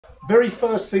Very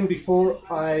first thing before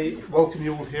I welcome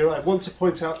you all here, I want to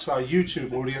point out to our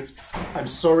YouTube audience, I'm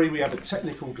sorry we have a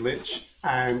technical glitch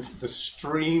and the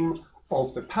stream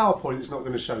of the PowerPoint is not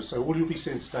going to show, so all you'll be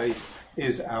seeing today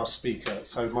is our speaker,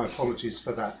 so my apologies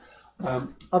for that.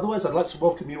 Otherwise, I'd like to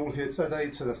welcome you all here today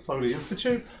to the Foley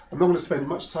Institute. I'm not going to spend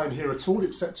much time here at all,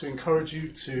 except to encourage you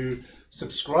to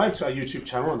subscribe to our YouTube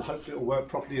channel, and hopefully it will work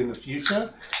properly in the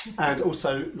future, and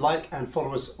also like and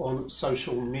follow us on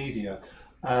social media.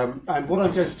 And what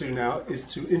I'm going to do now is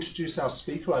to introduce our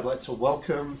speaker. I'd like to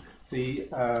welcome the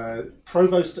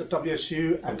Provost of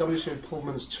WSU and WSU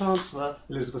Pullman's Chancellor,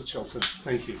 Elizabeth Chilton.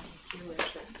 Thank you.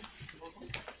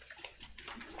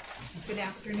 Good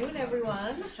afternoon,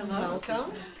 everyone.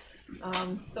 Welcome.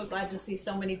 So glad to see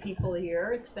so many people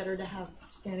here. It's better to have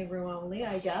standing room only,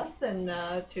 I guess, than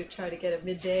to try to get a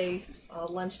midday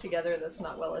lunch together that's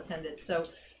not well attended. So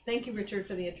thank you, Richard,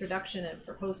 for the introduction and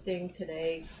for hosting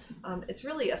today. It's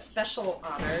really a special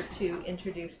honor to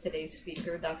introduce today's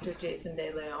speaker, Dr. Jason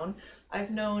De León.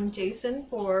 I've known Jason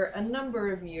for a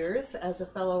number of years as a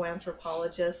fellow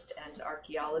anthropologist and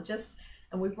archaeologist,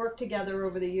 and we've worked together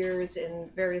over the years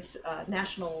in various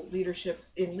national leadership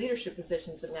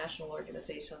positions in national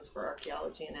organizations for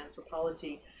archaeology and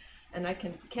anthropology. And I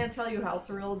can't tell you how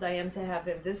thrilled I am to have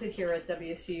him visit here at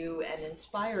WSU and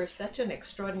inspire such an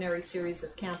extraordinary series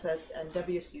of campus and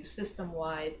WSU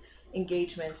system-wide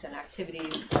engagements and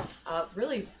activities,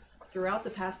 really throughout the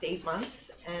past 8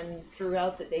 months and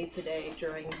throughout the day-to-day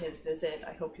during his visit.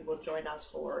 I hope you will join us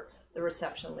for the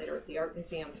reception later at the Art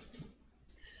Museum.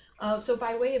 So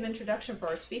by way of introduction for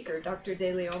our speaker, Dr.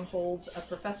 De León holds a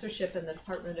professorship in the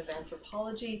Department of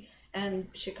Anthropology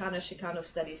and Chicano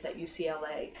Studies at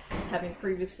UCLA, having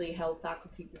previously held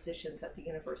faculty positions at the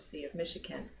University of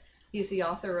Michigan. He's the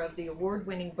author of the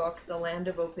award-winning book, The Land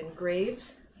of Open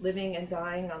Graves, Living and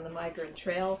Dying on the Migrant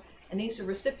Trail, and he's a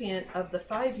recipient of the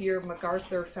 5-year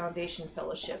MacArthur Foundation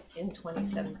Fellowship in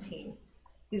 2017.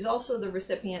 He's also the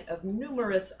recipient of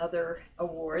numerous other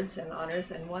awards and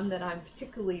honors, and one that I'm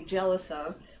particularly jealous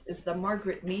of is the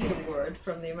Margaret Mead Award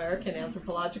from the American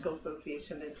Anthropological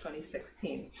Association in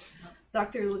 2016.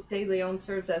 Dr. De León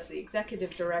serves as the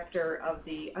executive director of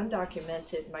the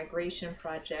Undocumented Migration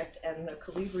Project and the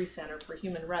Colibri Center for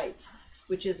Human Rights,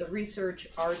 which is a research,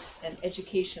 arts, and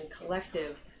education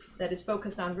collective that is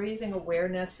focused on raising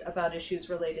awareness about issues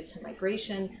related to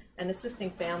migration and assisting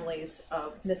families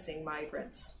of missing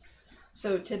migrants.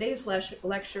 So today's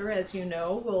lecture, as you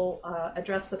know, will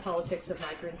address the politics of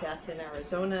migrant death in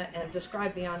Arizona and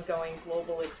describe the ongoing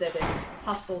global exhibit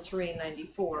Hostile Terrain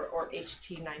 94, or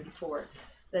HT94,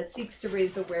 that seeks to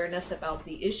raise awareness about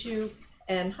the issue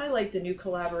and highlight the new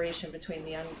collaboration between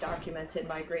the Undocumented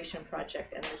Migration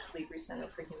Project and the Colibri Center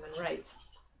for Human Rights.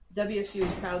 WSU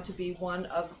is proud to be one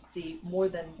of the more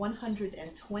than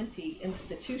 120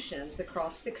 institutions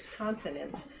across 6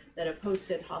 continents that have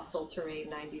hosted Hostile Terrain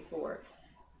 94.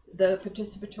 The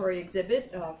participatory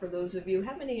exhibit, for those of you,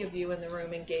 how many of you in the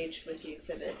room engaged with the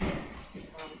exhibit?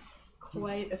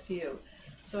 Quite a few.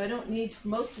 So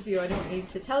most of you I don't need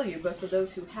to tell you, but for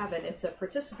those who haven't, it's a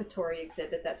participatory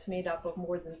exhibit that's made up of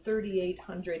more than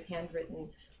 3,800 handwritten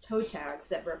toe tags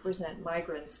that represent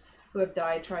migrants who have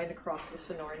died trying to cross the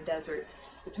Sonoran Desert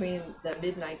between the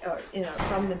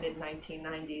from the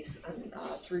mid-1990s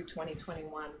through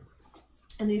 2021.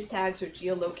 And these tags are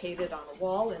geolocated on a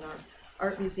wall in our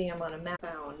Art Museum on a map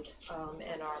found,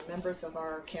 and our members of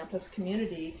our campus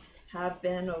community have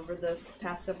been, over the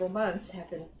past several months, have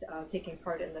been taking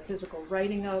part in the physical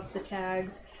writing of the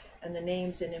tags and the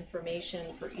names and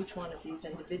information for each one of these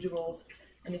individuals.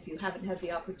 And if you haven't had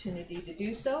the opportunity to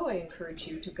do so, I encourage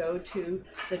you to go to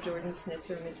the Jordan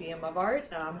Snitzer Museum of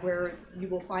Art, where you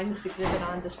will find this exhibit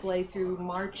on display through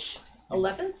March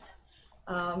 11th.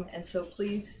 And so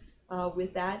please,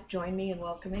 with that, join me in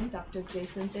welcoming Dr.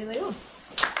 Jason De León.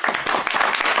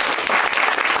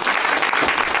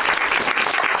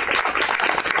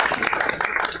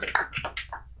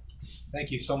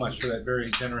 Thank you so much for that very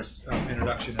generous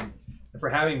introduction and for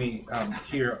having me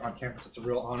here on campus. It's a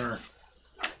real honor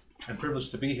and privilege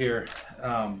to be here,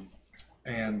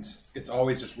 and it's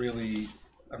always just really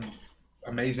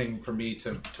amazing for me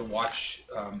to watch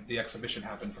the exhibition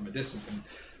happen from a distance,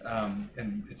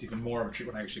 and it's even more of a treat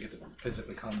when I actually get to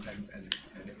physically come and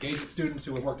engage with students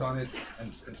who have worked on it,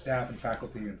 and staff and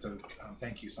faculty, and so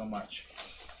thank you so much.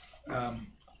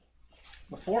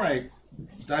 Before I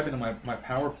dive into my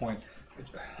PowerPoint,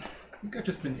 I think I've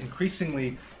just been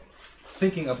increasingly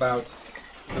thinking about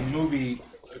the movie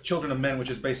Children of Men, which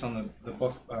is based on the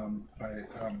book by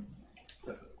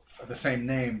the same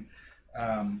name.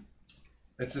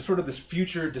 It's sort of this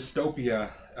future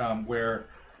dystopia where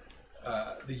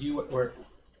where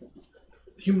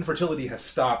human fertility has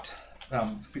stopped.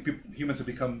 Humans have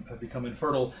become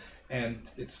infertile, and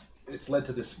it's led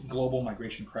to this global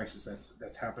migration crisis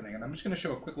that's happening. And I'm just going to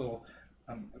show a quick little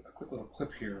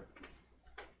clip here.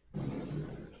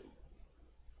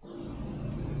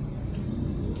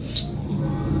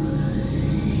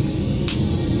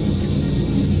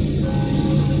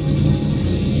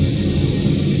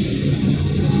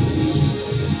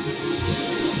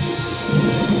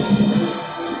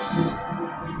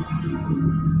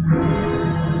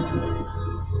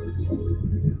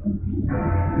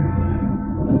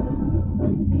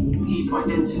 He's my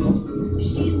dentist.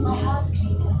 She's my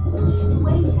housekeeper. He's the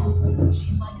waiter.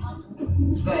 She's my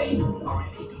cousin. They are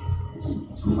illegal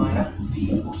immigrants. To hire,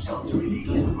 feed, or shelter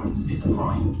illegal immigrants is a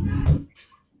crime.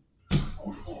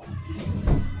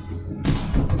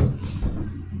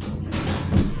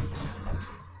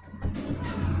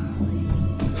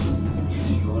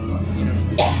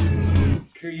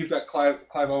 Here you've got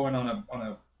Clive Owen on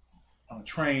a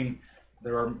train.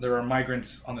 There are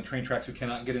migrants on the train tracks who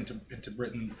cannot get into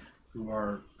Britain, who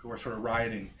are sort of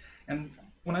rioting. And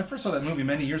when I first saw that movie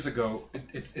many years ago,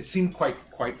 it seemed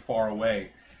quite far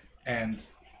away, and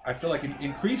I feel like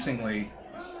increasingly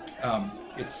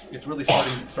it's really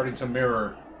starting to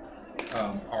mirror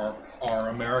our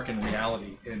American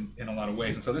reality in a lot of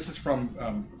ways. And so this is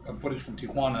from footage from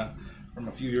Tijuana from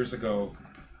a few years ago,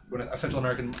 when a Central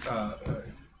American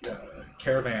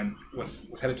caravan was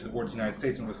headed towards the United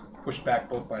States and was pushed back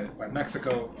both by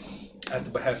Mexico at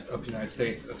the behest of the United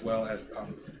States, as well as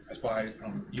by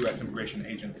U.S. immigration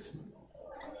agents.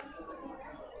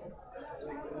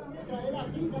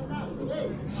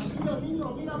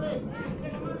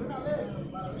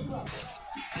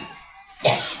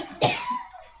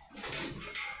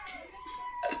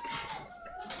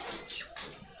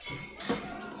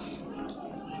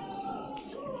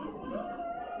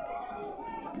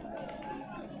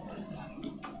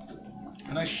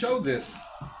 And I show this.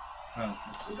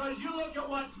 Because you look at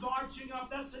what's marching up,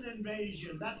 that's an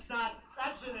invasion. That's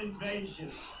an invasion.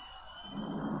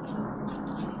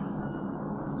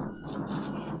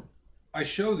 I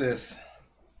show this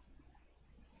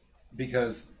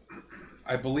because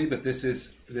I believe that this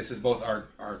is both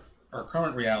our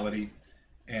current reality,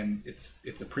 and it's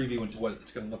a preview into what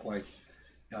it's going to look like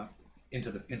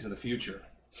into the future.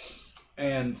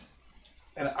 And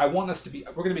I want us to be,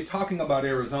 we're going to be talking about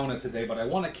Arizona today, but I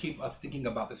want to keep us thinking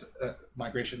about this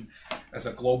migration as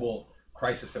a global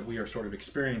crisis that we are sort of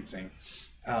experiencing,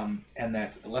 and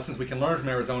that the lessons we can learn from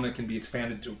Arizona can be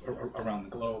expanded to around the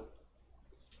globe.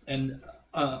 And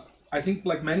I think,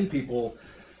 like many people,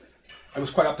 I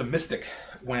was quite optimistic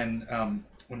when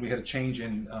we had a change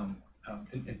in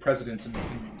presidents in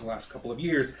the last couple of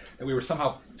years, that we were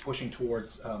somehow pushing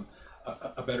towards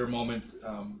a better moment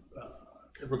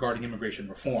regarding immigration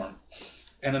reform.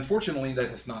 And unfortunately, that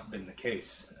has not been the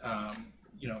case.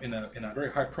 In a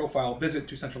very high-profile visit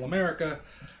to Central America,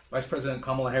 Vice President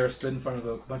Kamala Harris stood in front of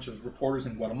a bunch of reporters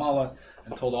in Guatemala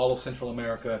and told all of Central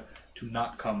America to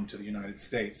not come to the United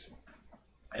States.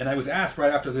 And I was asked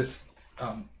right after this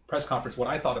press conference what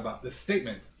I thought about this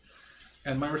statement.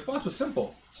 And my response was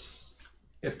simple.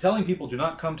 If telling people do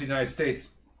not come to the United States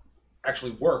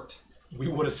actually worked, we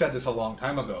would have said this a long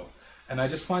time ago. And I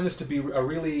just find this to be a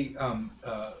really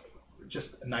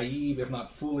just naive, if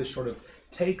not foolish, sort of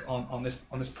take on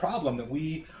this problem that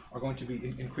we are going to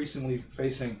be increasingly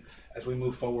facing as we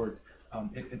move forward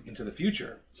into the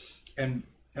future. And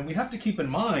we have to keep in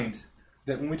mind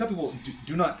that when we tell people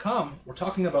do not come, we're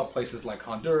talking about places like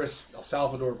Honduras, El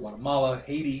Salvador, Guatemala,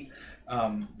 Haiti,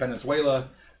 Venezuela,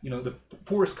 the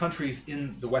poorest countries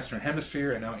in the Western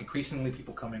Hemisphere, and now increasingly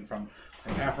people coming from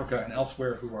Africa and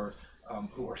elsewhere who are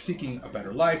seeking a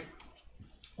better life.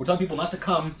 We're telling people not to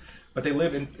come, but they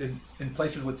live in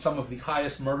places with some of the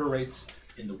highest murder rates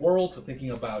in the world. So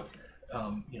thinking about,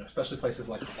 especially places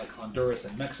like Honduras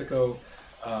and Mexico,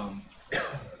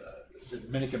 the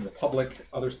Dominican Republic,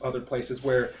 other places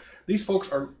where these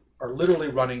folks are literally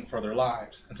running for their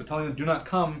lives. And so telling them do not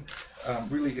come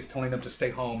really is telling them to stay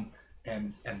home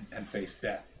and face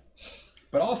death.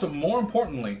 But also, more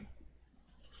importantly,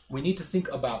 we need to think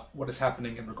about what is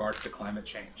happening in regards to climate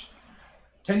change.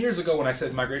 10 years ago, when I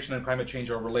said migration and climate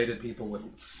change are related, people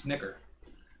would snicker.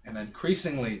 And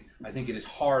increasingly, I think it is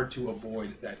hard to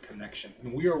avoid that connection. I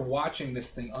mean, we are watching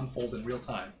this thing unfold in real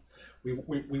time.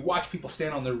 We watch people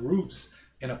stand on their roofs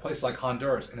in a place like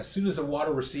Honduras, and as soon as the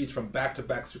water recedes from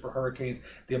back-to-back super hurricanes,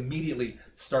 they immediately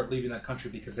start leaving that country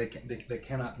because they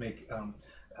cannot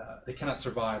they cannot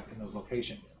survive in those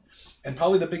locations. And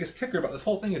probably the biggest kicker about this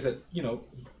whole thing is that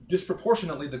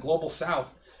disproportionately the global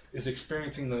South is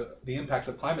experiencing the impacts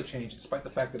of climate change, despite the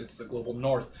fact that it's the global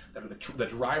north that are the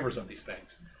drivers of these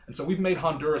things. And so we've made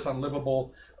Honduras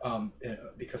unlivable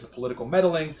because of political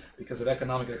meddling, because of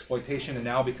economic exploitation, and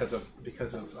now because of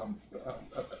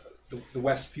the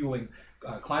West fueling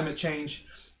climate change.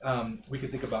 We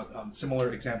could think about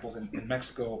similar examples in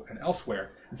Mexico and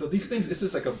elsewhere. And so these things, this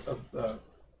is like a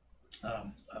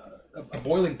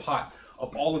boiling pot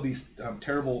of all of these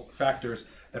terrible factors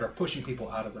that are pushing people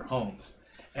out of their homes.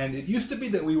 And it used to be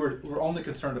that we were only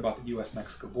concerned about the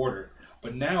U.S.-Mexico border.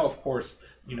 But now, of course,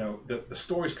 you know, the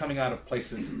stories coming out of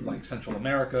places like Central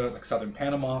America, like southern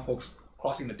Panama, folks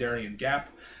crossing the Darien Gap,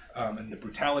 and the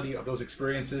brutality of those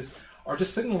experiences are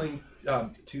just signaling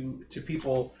to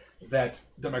people that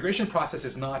the migration process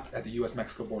is not at the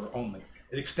U.S.-Mexico border only.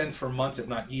 It extends for months, if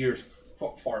not years,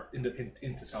 far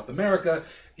into South America,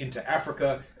 into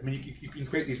Africa. I mean, you can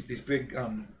create these big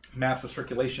maps of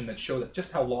circulation that show that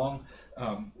just how long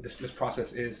this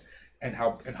process is, and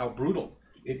how brutal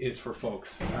it is for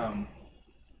folks.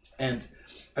 And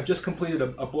I've just completed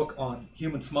a book on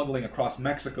human smuggling across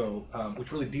Mexico,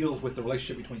 which really deals with the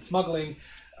relationship between smuggling,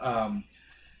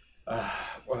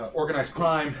 organized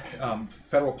crime,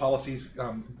 federal policies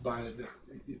by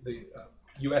the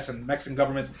U.S. and Mexican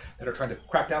governments that are trying to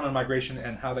crack down on migration,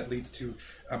 and how that leads to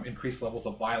increased levels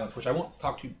of violence, which I won't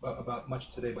talk to you about much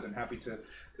today, but I'm happy to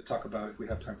talk about if we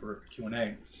have time for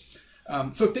Q&A.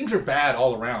 So things are bad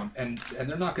all around, and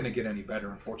they're not going to get any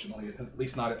better, unfortunately, at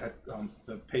least not at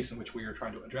the pace in which we are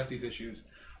trying to address these issues,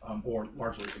 or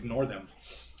largely ignore them.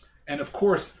 And of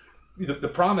course, the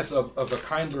promise of a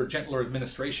kinder, gentler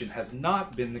administration has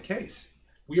not been the case.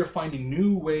 We are finding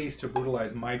new ways to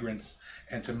brutalize migrants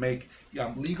and to make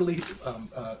legally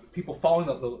people following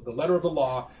the letter of the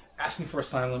law, asking for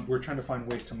asylum. We're trying to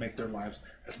find ways to make their lives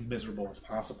as miserable as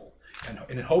possible, and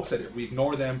in hopes that if we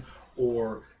ignore them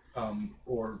or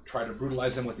try to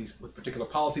brutalize them with particular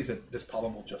policies, that this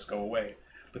problem will just go away.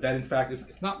 But that, in fact,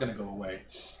 it's not going to go away.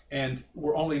 And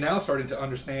we're only now starting to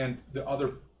understand the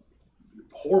other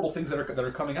horrible things that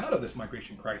are coming out of this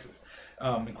migration crisis,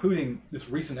 including this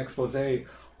recent expose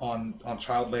on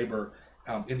child labor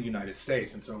in the United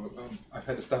States. And so I've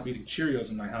had to stop eating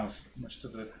Cheerios in my house, much to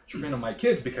the chagrin of my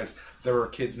kids, because there are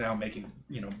kids now making,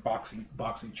 boxing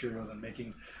Cheerios and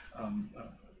making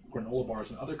granola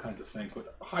bars and other kinds of things,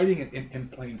 but hiding it in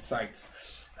plain sight.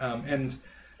 We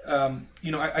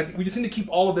just need to keep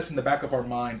all of this in the back of our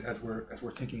mind as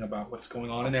we're thinking about what's going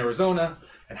on in Arizona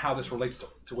and how this relates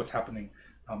to what's happening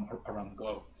around the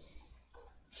globe.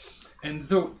 And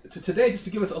so today, just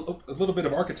to give us a little bit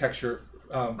of architecture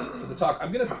for the talk,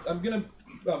 I'm gonna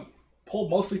pull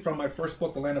mostly from my first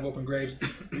book, The Land of Open Graves,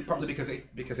 partly because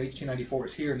 1894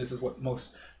 is here, and this is what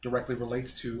most directly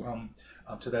relates to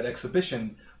that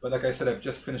exhibition. But like I said, I've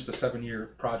just finished a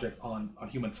 7-year project on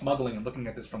human smuggling and looking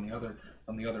at this from the other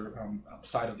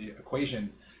side of the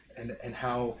equation, and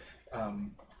how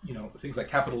things like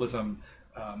capitalism,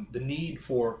 the need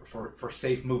for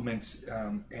safe movements,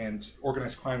 and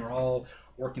organized crime are all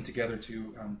working together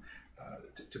to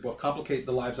both complicate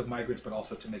the lives of migrants, but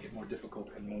also to make it more difficult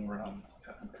and more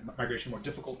migration more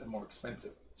difficult and more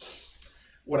expensive.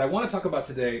 What I want to talk about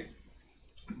today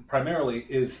primarily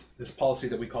is this policy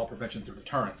that we call prevention through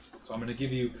deterrence. So I'm going to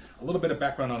give you a little bit of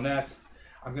background on that.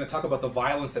 I'm going to talk about the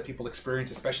violence that people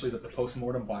experience, especially the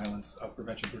post-mortem violence of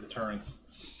prevention through deterrence.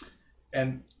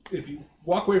 And if you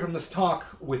walk away from this talk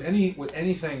with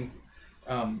anything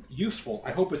useful,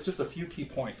 I hope it's just a few key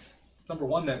points. Number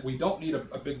one, that we don't need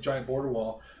a big giant border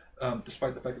wall,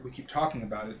 despite the fact that we keep talking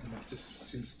about it, and it just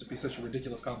seems to be such a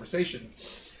ridiculous conversation.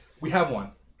 We have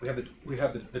one. We have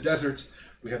the desert.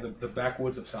 We have the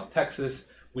backwoods of South Texas.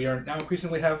 We are now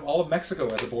increasingly have all of Mexico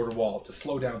as a border wall to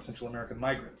slow down Central American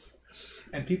migrants.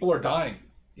 And people are dying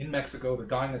in Mexico. They're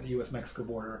dying at the U.S.-Mexico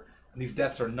border. And these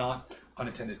deaths are not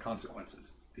unintended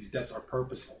consequences. These deaths are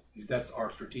purposeful. These deaths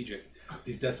are strategic.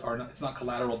 These deaths are not, it's not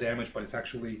collateral damage, but it's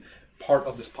actually part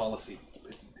of this policy.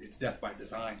 It's death by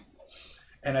design.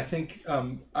 And I think,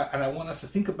 and I want us to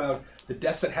think about the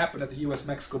deaths that happen at the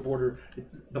U.S.-Mexico border.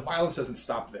 The violence doesn't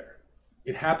stop there.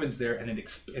 It happens there, and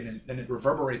it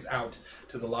reverberates out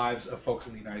to the lives of folks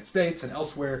in the United States and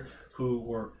elsewhere who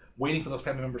were waiting for those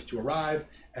family members to arrive,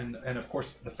 and of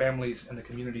course the families and the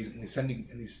communities in these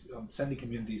sending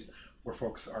communities where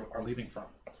folks are leaving from.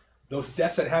 Those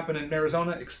deaths that happen in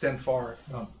Arizona extend far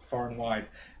and wide,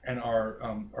 and are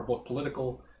both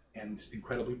political and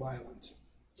incredibly violent.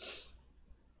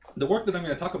 The work that I'm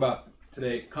going to talk about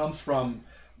today comes from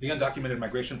the Undocumented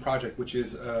Migration Project, which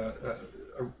is a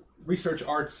research,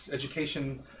 arts,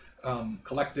 education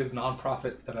collective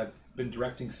nonprofit that I've been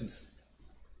directing since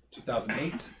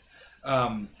 2008.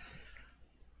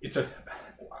 it's a,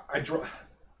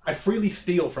 I freely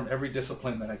steal from every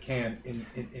discipline that I can in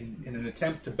an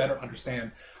attempt to better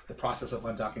understand the process of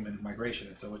undocumented migration.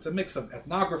 And so it's a mix of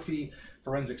ethnography,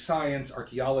 forensic science,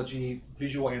 archaeology,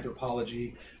 visual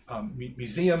anthropology,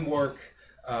 museum work,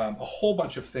 a whole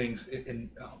bunch of things,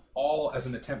 all as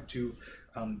an attempt to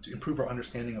improve our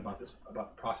understanding about the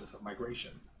process of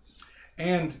migration.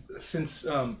 And since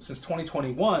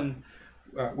 2021,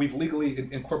 we've legally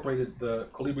incorporated the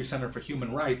Colibri Center for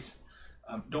Human Rights.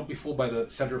 Don't be fooled by the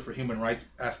Center for Human Rights.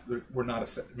 We're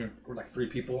not we're like 3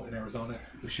 people in Arizona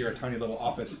who share a tiny little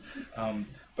office.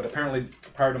 But apparently,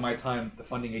 prior to my time, the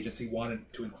funding agency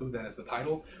wanted to include that as the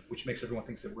title, which makes everyone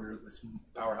think that we're this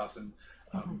powerhouse, and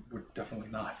we're definitely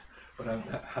not. But I'm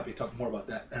happy to talk more about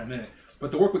that in a minute.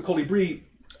 But the work with Colibri,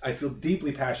 I feel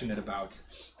deeply passionate about,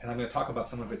 and I'm going to talk about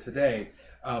some of it today.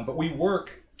 But we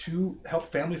work to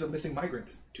help families of missing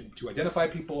migrants, to identify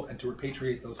people and to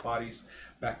repatriate those bodies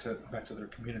back to their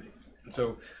communities. And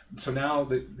so now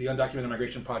the Undocumented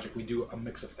Migration Project, we do a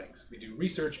mix of things. We do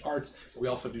research, arts, but we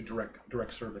also do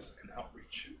direct service and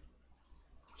outreach.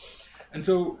 And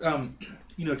so,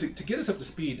 to get us up to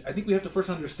speed, I think we have to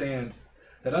first understand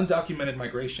that undocumented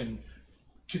migration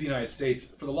to the United States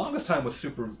for the longest time was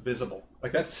super visible.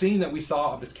 Like that scene that we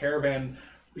saw of this caravan,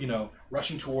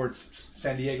 rushing towards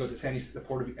San Diego to the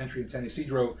port of entry in San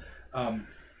Ysidro,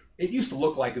 it used to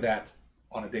look like that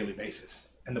on a daily basis.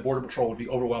 And the Border Patrol would be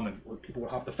overwhelming. People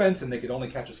would hop the fence and they could only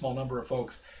catch a small number of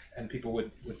folks, and people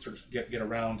would sort of get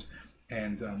around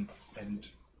and then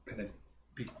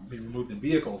be removed in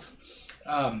vehicles.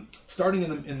 Starting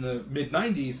in the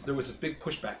mid-90s, there was this big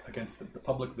pushback against the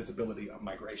public visibility of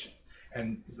migration.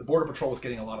 And the Border Patrol was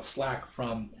getting a lot of flack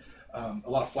from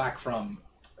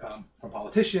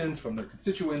politicians, from their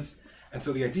constituents. And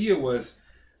so the idea was,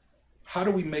 how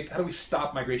do we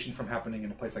stop migration from happening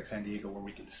in a place like San Diego where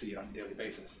we can see it on a daily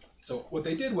basis? So what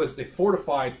they did was they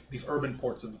fortified these urban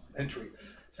ports of entry,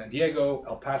 San Diego,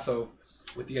 El Paso,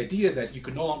 with the idea that you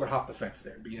could no longer hop the fence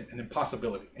there. It'd be an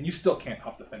impossibility. And you still can't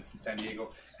hop the fence in San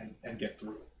Diego and get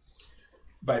through.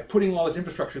 By putting all this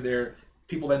infrastructure there,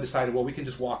 people then decided, well, we can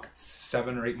just walk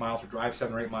 7 or 8 miles or drive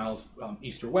 7 or 8 miles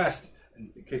east or west. In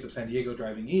the case of San Diego,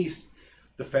 driving east,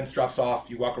 the fence drops off,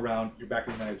 you walk around, you're back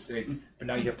in the United States, but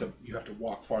now you have to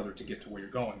walk farther to get to where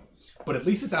you're going. But at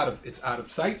least it's out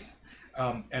of sight,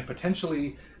 and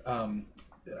potentially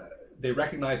they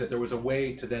recognized that there was a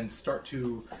way to then start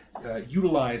to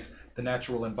utilize the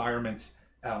natural environment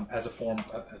as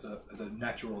a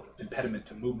natural impediment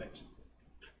to movement.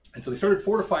 And so they started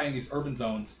fortifying these urban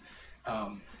zones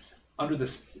under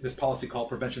this policy called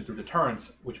Prevention Through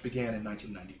Deterrence, which began in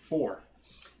 1994.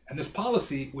 And this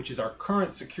policy, which is our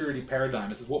current security paradigm,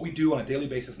 this is what we do on a daily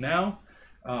basis now.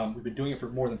 We've been doing it for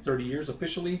more than 30 years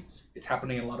officially. It's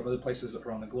happening in a lot of other places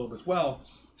around the globe as well.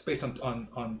 It's based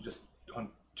on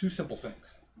 2 simple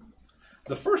things.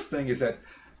 The first thing is that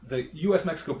the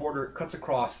U.S.-Mexico border cuts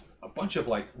across a bunch of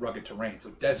like rugged terrain,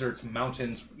 so deserts,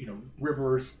 mountains,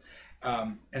 rivers.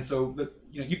 And so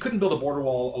you couldn't build a border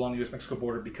wall along the U.S.-Mexico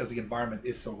border because the environment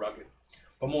is so rugged.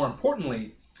 But more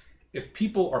importantly, if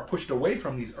people are pushed away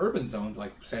from these urban zones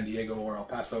like San Diego or El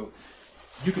Paso,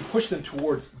 you can push them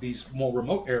towards these more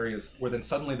remote areas where then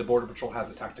suddenly the Border Patrol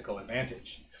has a tactical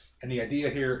advantage. And the idea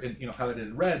here, highlighted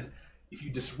in red, if you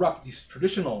disrupt these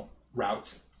traditional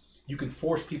routes, you can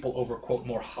force people over, quote,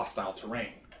 more hostile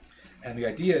terrain. And the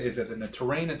idea is that then the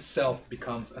terrain itself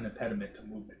becomes an impediment to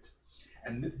movement.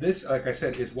 And this, like I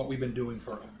said, is what we've been doing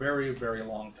for a very, very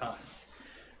long time.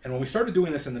 And when we started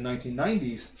doing this in the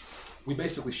 1990s, we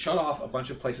basically shut off a bunch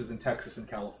of places in Texas and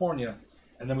California,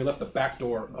 and then we left the back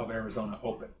door of Arizona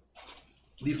open.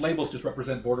 These labels just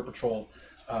represent Border Patrol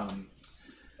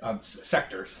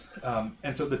sectors.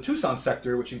 And so the Tucson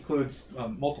sector, which includes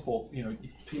multiple,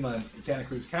 Pima and Santa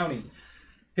Cruz County,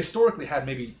 historically had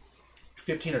maybe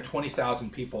 15 or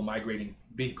 20,000 people migrating,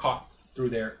 being caught through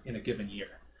there in a given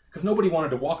year, because nobody wanted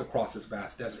to walk across this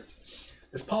vast desert.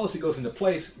 This policy goes into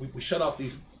place, we shut off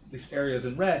these areas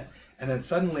in red, and then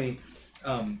suddenly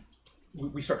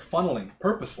we start funneling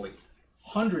purposefully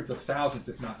hundreds of thousands,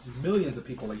 if not millions of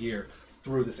people a year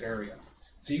through this area.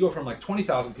 So you go from like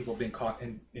 20,000 people being caught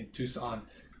in Tucson,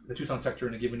 the Tucson sector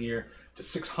in a given year, to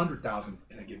 600,000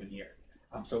 in a given year.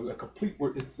 So a complete,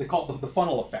 they call it the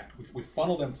funnel effect. We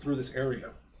funnel them through this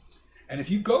area. And if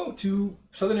you go to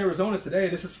southern Arizona today,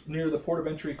 this is near the port of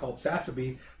entry called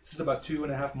Sassabee. This is about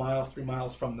 2.5 miles, 3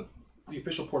 miles from the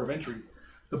official port of entry.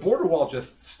 The border wall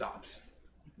just stops.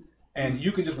 And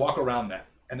you can just walk around that.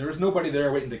 And there is nobody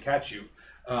there waiting to catch you.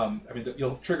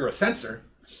 You'll trigger a sensor,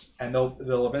 and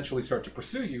they'll eventually start to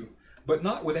pursue you, but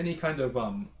not with any kind of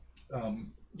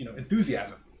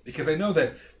enthusiasm. because I know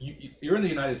that you're in the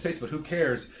United States, but who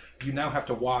cares? You now have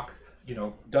to walk,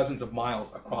 dozens of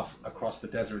miles across the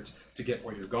desert to get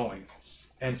where you're going.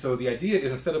 And so the idea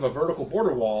is, instead of a vertical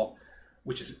border wall,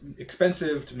 which is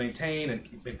expensive to maintain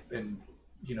and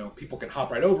people can hop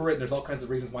right over it, and there's all kinds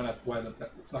of reasons why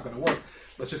it's not going to work.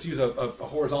 Let's just use a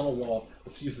horizontal wall.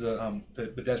 Let's use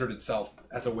the desert itself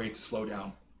as a way to slow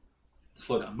down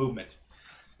movement.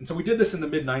 And so we did this in the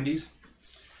mid 90s,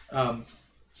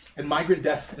 and migrant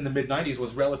death in the mid 90s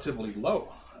was relatively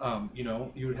low.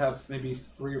 You would have maybe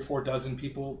 3 or 4 dozen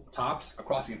people tops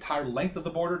across the entire length of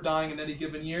the border dying in any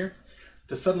given year.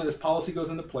 To suddenly this policy goes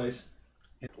into place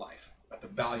in life. But the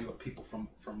value of people from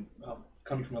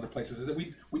coming from other places is that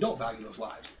we don't value those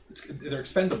lives. They're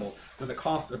expendable. They're the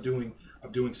cost of doing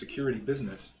security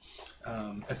business.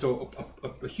 And so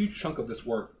a huge chunk of this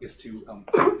work is to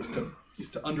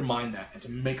undermine that and to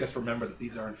make us remember that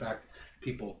these are in fact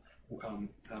people,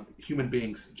 human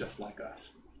beings just like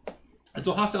us. And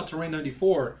so Hostile Terrain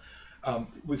 94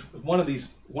 was one of these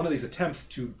attempts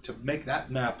to make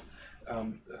that map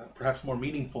perhaps more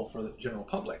meaningful for the general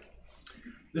public.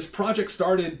 This project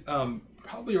started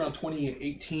probably around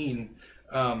 2018,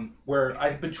 where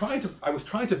I was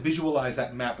trying to visualize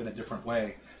that map in a different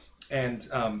way, and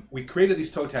we created these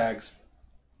toe tags.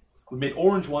 We made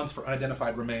orange ones for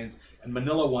unidentified remains and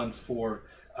manila ones for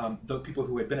the people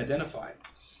who had been identified.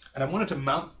 And I wanted to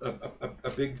mount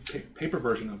a big paper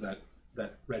version of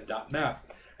that red dot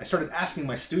map. I started asking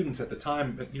my students at the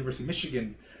time at University of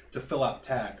Michigan to fill out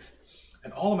tags.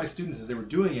 And all of my students, as they were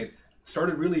doing it,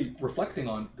 started really reflecting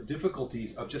on the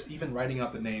difficulties of just even writing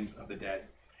out the names of the dead,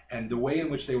 and the way in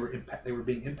which they were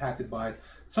being impacted by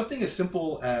something as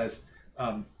simple as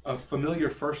a familiar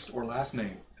first or last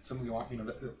name.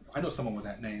 I know someone with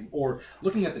that name, or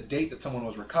looking at the date that someone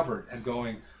was recovered and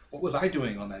going, what was I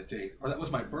doing on that date? Or that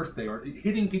was my birthday, or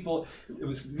hitting people. It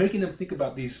was making them think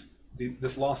about this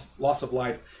loss of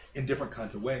life in different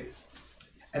kinds of ways.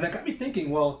 And that got me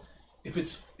thinking, well, if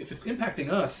it's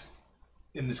impacting us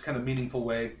in this kind of meaningful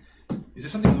way, is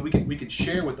this something that we can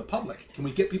share with the public? Can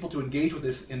we get people to engage with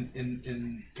this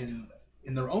in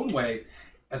their own way,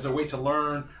 as a way to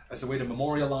learn, as a way to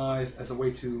memorialize, as a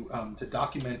way to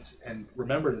document and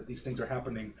remember that these things are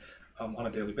happening on a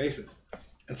daily basis?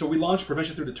 And so we launched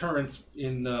Prevention Through Deterrence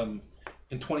in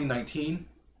 2019,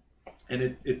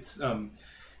 and it's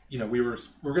we were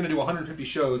going to do 150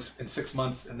 shows in 6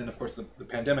 months, and then of course the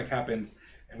pandemic happened,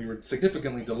 and we were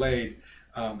significantly delayed.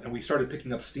 And we started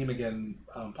picking up steam again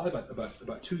probably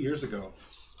about 2 years ago,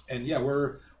 and yeah,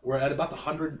 we're at about the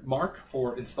 100 mark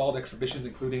for installed exhibitions,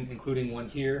 including one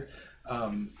here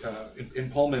in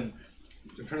Pullman.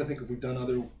 I'm trying to think if we've done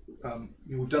other.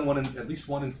 We've done at least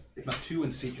one, if not two,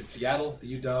 in Seattle,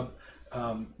 the UW.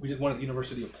 We did one at the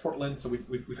University of Portland, so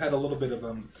we've had a little bit of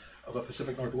a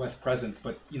Pacific Northwest presence.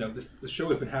 But this show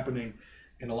has been happening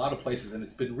in a lot of places, and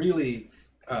it's been really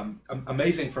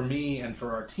amazing for me and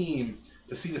for our team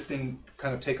to see this thing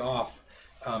kind of take off,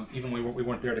 even when we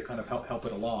weren't there to kind of help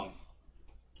it along,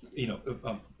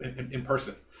 in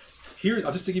person. Here,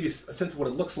 just to give you a sense of what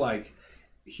it looks like,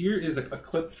 here is a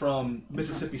clip from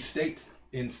Mississippi State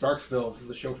in Starksville. This is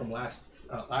a show from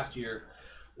last year,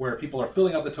 where people are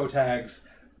filling out the toe tags.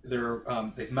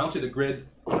 They've mounted a grid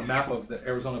on a map of the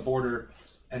Arizona border,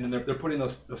 and then they're putting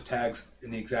those tags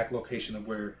in the exact location of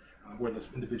where those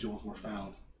individuals were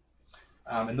found.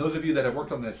 And those of you that have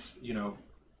worked on this,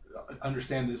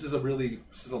 understand this is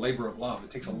a labor of love. It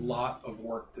takes a lot of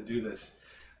work to do this,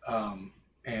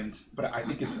 but I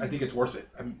think it's worth it.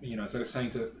 As I was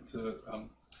saying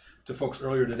to folks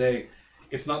earlier today,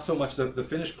 it's not so much the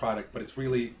finished product, but it's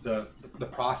really the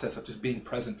process of just being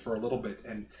present for a little bit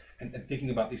and thinking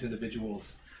about these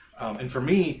individuals. And for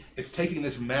me, it's taking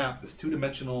this map, this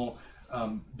 2-dimensional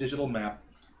digital map,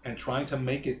 and trying to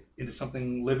make it into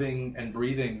something living and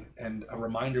breathing, and a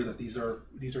reminder that these are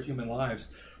human lives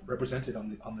represented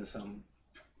on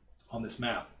this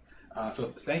map. So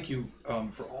thank you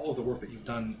for all of the work that you've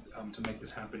done to make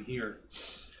this happen here.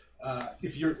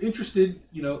 If you're interested,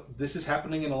 this is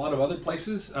happening in a lot of other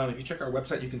places. If you check our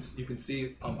website, you can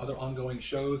see other ongoing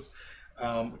shows.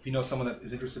 If you know someone that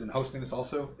is interested in hosting this,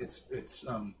 also, it's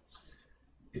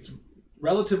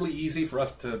relatively easy for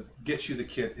us to get you the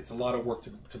kit. It's a lot of work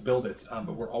to build it,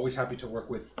 but we're always happy to work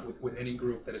with any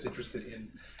group that is interested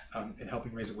in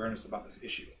helping raise awareness about this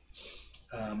issue.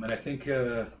 And I think,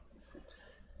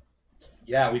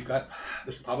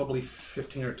 there's probably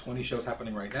 15 or 20 shows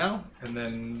happening right now, and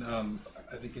then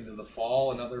I think into the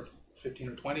fall another 15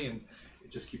 or 20, and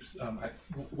it just keeps.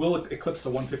 We'll eclipse the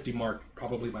 150 mark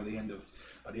probably by the end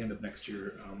of next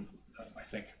year, I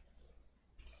think.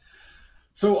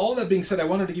 So all that being said, I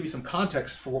wanted to give you some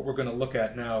context for what we're going to look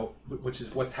at now, which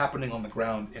is what's happening on the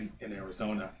ground in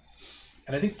Arizona.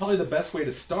 And I think probably the best way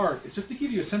to start is just to give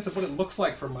you a sense of what it looks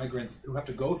like for migrants who have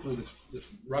to go through this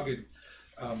rugged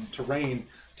terrain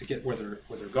to get where they're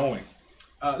going.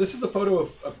 This is a photo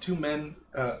of two men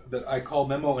that I call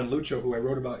Memo and Lucho, who I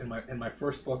wrote about in my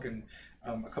first book, and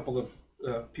a couple of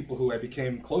people who I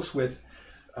became close with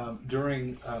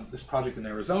during this project in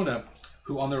Arizona,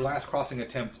 who on their last crossing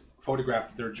attempt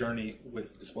photographed their journey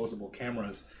with disposable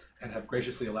cameras and have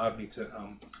graciously allowed me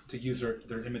to use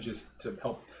their images to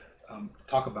help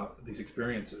talk about these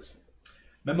experiences.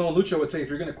 Memo and Lucho would say if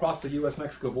you're going to cross the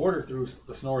U.S.-Mexico border through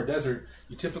the Sonora Desert,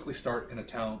 you typically start in a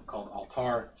town called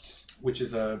Altar, which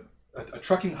is a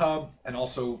trucking hub and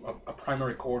also a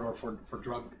primary corridor for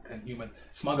drug and human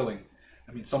smuggling.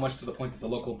 I mean, so much to the point that the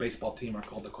local baseball team are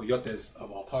called the Coyotes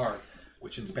of Altar,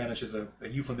 which in Spanish is a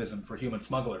euphemism for human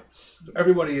smuggler. So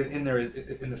everybody in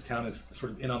this town is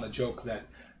sort of in on the joke that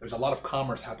there's a lot of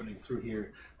commerce happening through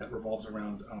here that revolves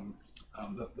around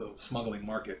the smuggling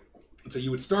market. And so you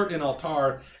would start in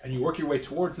Altar and you work your way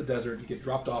towards the desert. You get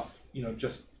dropped off,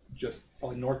 just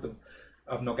probably north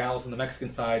of Nogales on the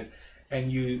Mexican side,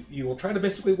 and you will try to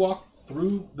basically walk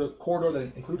through the corridor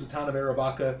that includes the town of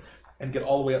Arivaca and get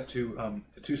all the way up to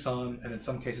Tucson, and in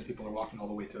some cases people are walking all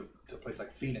the way to a place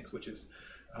like Phoenix, which is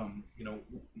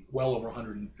well over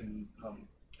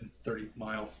 130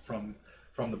 miles from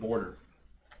the border.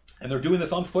 And they're doing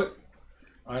this on foot.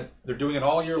 Right? They're doing it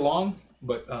all year long,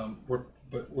 but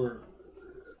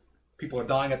people are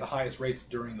dying at the highest rates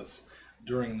during the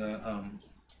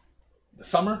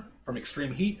summer from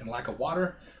extreme heat and lack of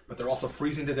water, but they're also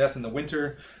freezing to death in the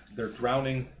winter. They're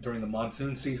drowning during the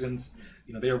monsoon seasons.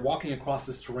 They are walking across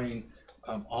this terrain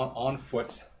on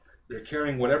foot. They're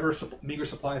carrying whatever meager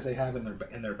supplies they have in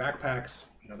their backpacks.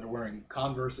 They're wearing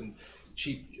Converse and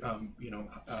cheap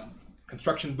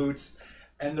construction boots,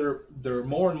 and they're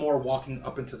more and more walking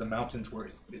up into the mountains where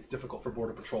it's difficult for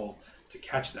Border Patrol to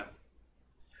catch them.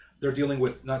 They're dealing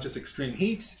with not just extreme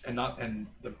heat and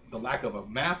the lack of a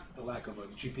map, the lack of a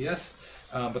GPS,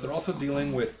 but they're also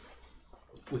dealing with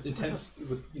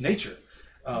nature,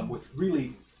 with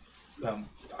really. I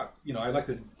like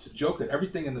to joke that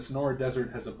everything in the Sonora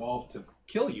Desert has evolved to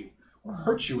kill you or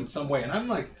hurt you in some way. And I'm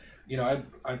like, I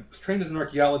was trained as an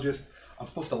archaeologist. I'm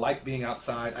supposed to like being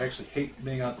outside. I actually hate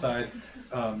being outside.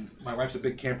 My wife's a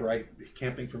big camper.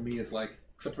 Camping for me is like,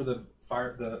 except for the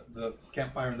fire, the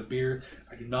campfire and the beer,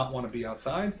 I do not want to be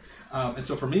outside. And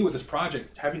so for me with this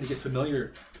project, having to get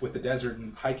familiar with the desert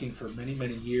and hiking for many,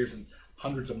 many years and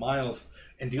hundreds of miles,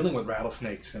 and dealing with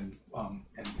rattlesnakes and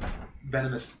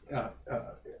venomous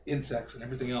insects and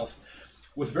everything else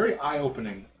was very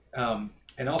eye-opening,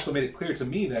 and also made it clear to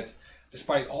me that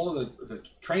despite all of the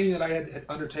training that I had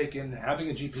undertaken, having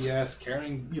a GPS,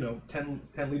 carrying 10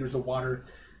 liters of water,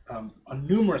 on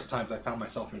numerous times I found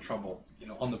myself in trouble,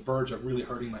 on the verge of really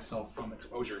hurting myself from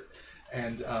exposure,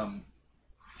 and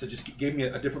so just gave me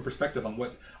a different perspective on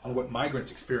what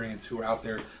migrants experience who are out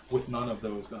there with none of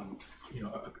those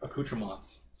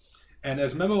accoutrements. And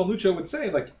as Memo and Lucho would say,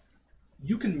 like,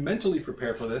 you can mentally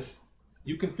prepare for this,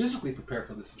 you can physically prepare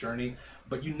for this journey,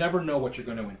 but you never know what you're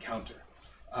going to encounter.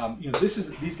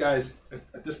 These guys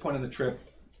at this point in the trip,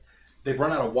 they've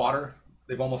run out of water,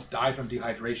 they've almost died from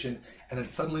dehydration, and then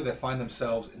suddenly they find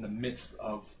themselves in the midst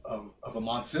of a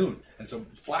monsoon, and so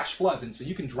flash floods, and so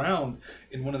you can drown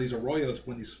in one of these arroyos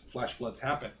when these flash floods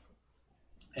happen.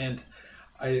 And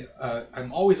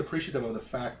I'm always appreciative of the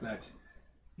fact that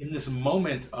in this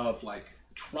moment of like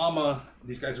trauma,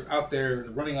 these guys are out there,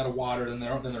 they're running out of water, and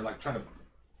they're like trying to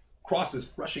cross this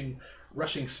rushing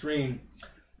stream,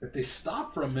 that they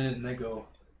stop for a minute and they go,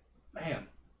 man,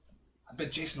 I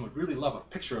bet Jason would really love a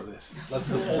picture of this.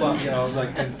 Let's just hold on,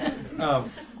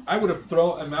 I would have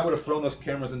thrown those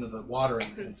cameras into the water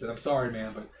and said, I'm sorry,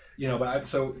 man, but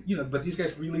these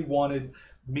guys really wanted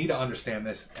me to understand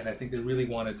this, and I think they really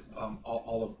wanted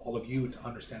all of you to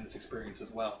understand this experience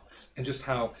as well, and just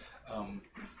how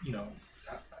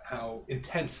how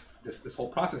intense this whole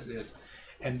process is,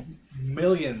 and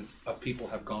millions of people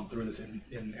have gone through this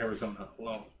in Arizona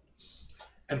alone,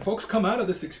 and folks come out of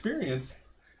this experience,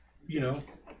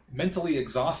 mentally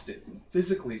exhausted,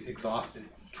 physically exhausted,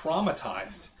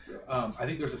 traumatized. I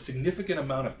think there's a significant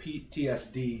amount of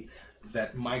PTSD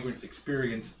that migrants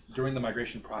experience during the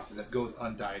migration process that goes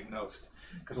undiagnosed.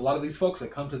 Because a lot of these folks that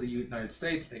come to the United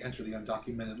States, they enter the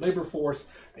undocumented labor force,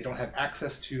 they don't have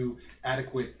access to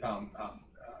adequate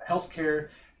health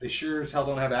care, they sure as hell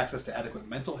don't have access to adequate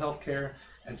mental health care,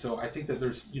 and so I think that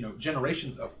there's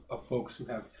generations of folks who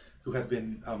have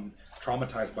been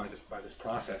traumatized by this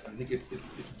process. I think it's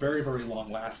very, very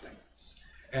long lasting.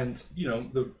 And you know,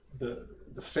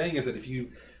 the saying is that if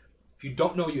you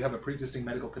don't know you have a pre-existing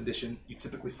medical condition, you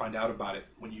typically find out about it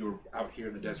when you're out here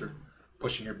in the desert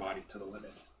pushing your body to the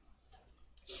limit.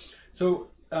 So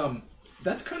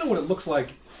that's kind of what it looks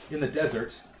like in the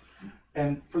desert.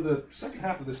 And for the second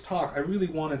half of this talk, I really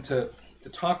wanted to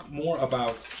talk more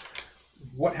about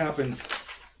what happens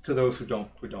to those who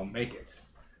don't make it,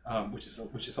 which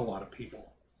is a lot of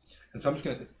people. And so I'm just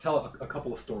going to tell a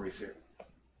couple of stories here.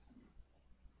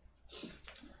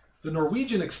 The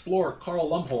Norwegian explorer Karl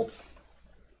Lumholtz,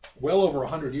 well over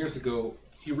 100 years ago,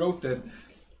 he wrote that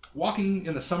walking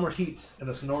in the summer heat in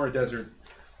the Sonora Desert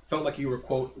felt like you were,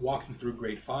 quote, walking through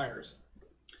great fires.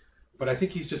 But I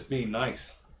think he's just being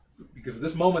nice, because at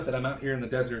this moment that I'm out here in the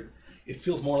desert, it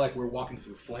feels more like we're walking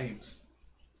through flames.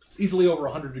 It's easily over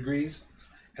 100 degrees,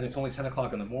 and it's only 10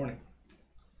 o'clock in the morning.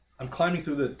 I'm climbing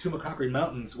through the Tumacacri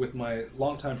Mountains with my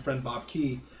longtime friend Bob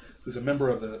Key, who's a member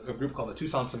of a group called the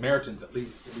Tucson Samaritans that leave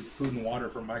food and water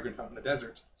for migrants out in the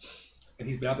desert. And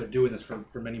he's been out there doing this for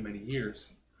many, many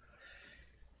years.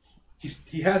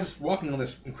 He has us walking on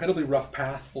this incredibly rough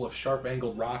path full of sharp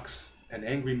angled rocks and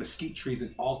angry mesquite trees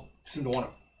that all seem to want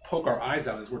to poke our eyes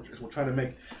out as we're trying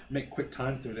to make quick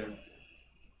time through there.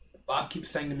 Bob keeps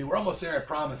saying to me, "We're almost there, I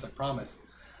promise, I promise."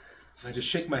 And I just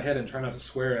shake my head and try not to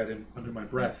swear at him under my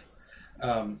breath.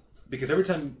 Because every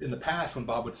time in the past when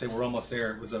Bob would say we're almost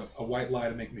there, it was a white lie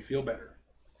to make me feel better.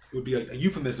 It would be a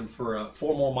euphemism for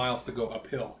 4 more miles to go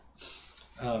uphill.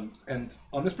 And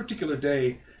on this particular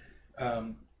day,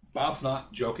 Bob's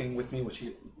not joking with me, which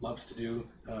he loves to do,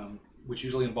 which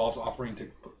usually involves offering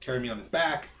to carry me on his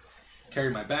back, carry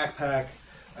my backpack,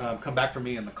 come back for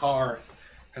me in the car.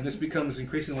 And this becomes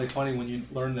increasingly funny when you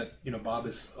learn that, you know, Bob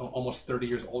is almost 30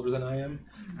 years older than I am.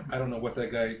 I don't know what that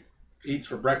guy eats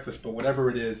for breakfast, but whatever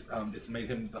it is, it's made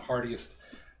him the hardiest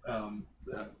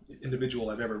individual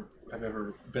I've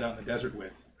ever been out in the desert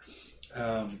with.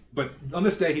 But on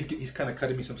this day, he's kind of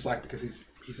cutting me some slack because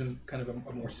he's in kind of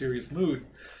a more serious mood.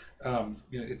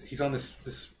 You know, he's on this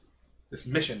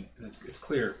mission, and it's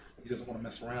clear he doesn't want to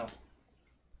mess around.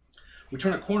 We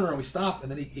turn a corner and we stop, and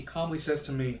then he calmly says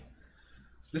to me,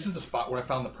 "This is the spot where I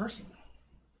found the person.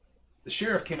 The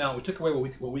sheriff came out. We took away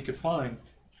what we could find.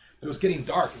 It was getting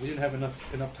dark. We didn't have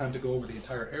enough time to go over the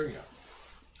entire area."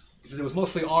 He said it was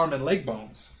mostly arm and leg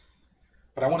bones,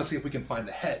 but I want to see if we can find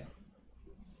the head.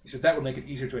 He said that would make it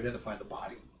easier to identify the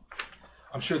body.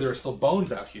 I'm sure there are still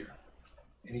bones out here,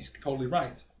 and he's totally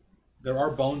right. There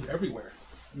are bones everywhere.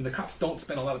 I mean, the cops don't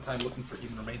spend a lot of time looking for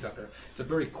human remains out there. It's a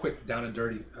very quick, down and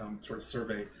dirty sort of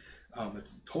survey.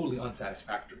 It's totally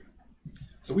unsatisfactory.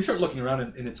 So we start looking around,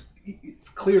 and it's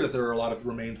clear that there are a lot of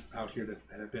remains out here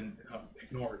that have been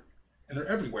ignored, and they're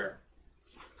everywhere.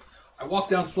 I walk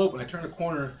down slope and I turn a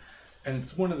corner, and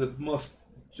it's one of the most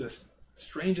just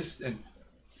strangest and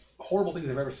horrible things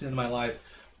I've ever seen in my life.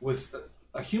 Was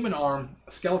a human arm,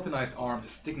 a skeletonized arm,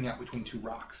 just sticking out between 2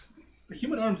 rocks. The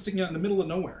human arm sticking out in the middle of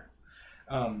nowhere.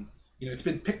 You know, it's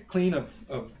been picked clean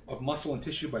of muscle and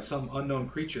tissue by some unknown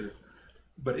creature,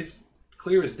 but it's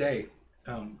clear as day.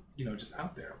 You know, just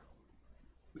out there.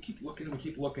 We keep looking and we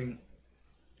keep looking.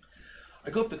 I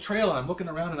go up the trail and I'm looking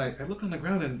around, and I look on the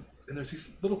ground, and there's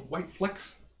these little white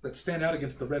flecks that stand out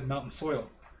against the red mountain soil.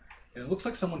 And it looks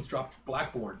like someone's dropped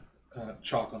blackboard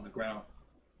chalk on the ground.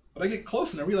 But I get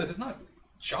close and I realize it's not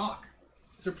chalk.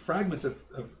 These are fragments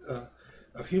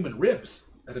of human ribs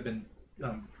that have been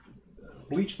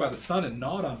bleached by the sun and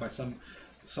gnawed on by some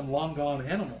long gone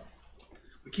animal.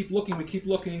 We keep looking, we keep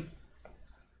looking.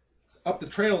 Up the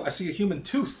trail, I see a human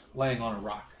tooth laying on a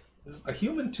rock. There's a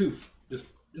human tooth just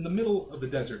in the middle of the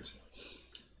desert.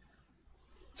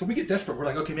 So we get desperate. We're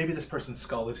like, okay, maybe this person's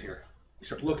skull is here. We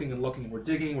start looking and looking, and we're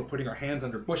digging. We're putting our hands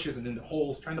under bushes and into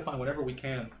holes, trying to find whatever we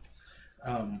can,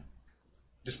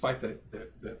 despite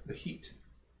the heat.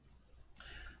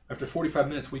 After 45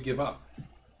 minutes, we give up.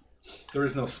 There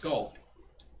is no skull.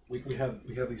 We have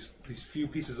these few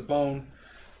pieces of bone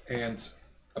and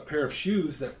a pair of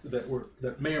shoes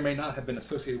that may or may not have been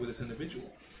associated with this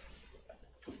individual.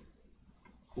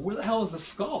 But where the hell is the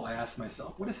skull? I ask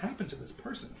myself. What has happened to this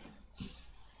person?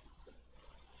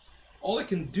 All I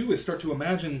can do is start to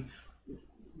imagine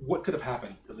what could have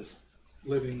happened to this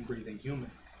living, breathing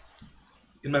human.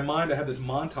 In my mind, I have this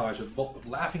montage of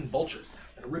laughing vultures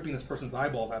that are ripping this person's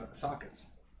eyeballs out of the sockets.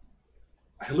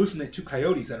 I hallucinate 2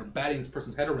 coyotes that are batting this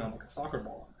person's head around like a soccer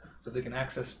ball so they can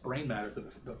access brain matter to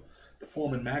the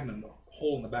foramen magnum, the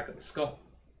hole in the back of the skull.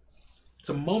 It's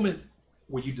a moment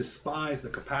where you despise the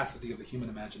capacity of the human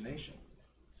imagination.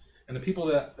 And the people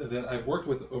that I've worked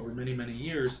with over many, many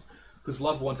years, whose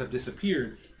loved ones have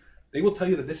disappeared, they will tell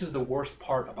you that this is the worst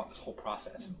part about this whole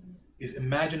process, is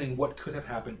imagining what could have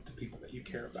happened to people that you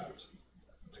care about.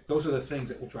 It's like those are the things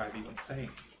that will drive you insane.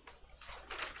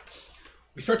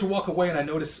 We start to walk away, and I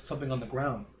notice something on the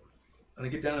ground. And I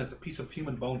get down, and it's a piece of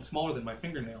human bone smaller than my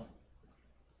fingernail.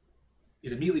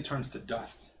 It immediately turns to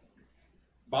dust.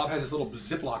 Bob has this little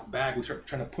Ziploc bag. We start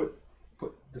trying to put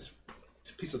this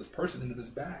piece of this person into this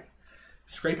bag,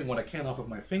 scraping what I can off of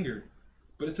my finger,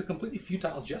 but it's a completely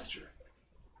futile gesture.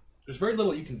 There's very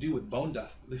little you can do with bone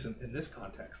dust, at least in this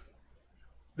context.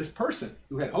 This person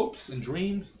who had hopes and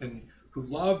dreams and who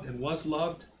loved and was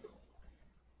loved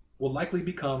will likely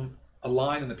become a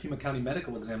line in the Pima County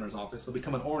Medical Examiner's office. There'll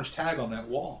become an orange tag on that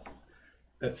wall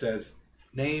that says,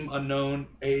 name unknown,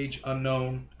 age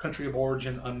unknown, country of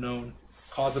origin unknown,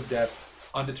 cause of death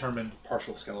undetermined,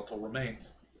 partial skeletal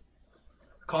remains.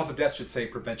 The cause of death should say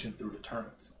prevention through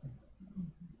deterrence.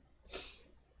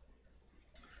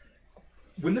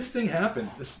 When this thing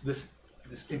happened, this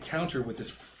encounter with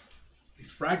these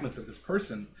fragments of this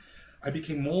person, I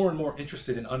became more and more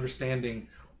interested in understanding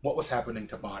what was happening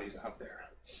to bodies out there.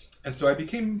 And so I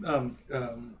became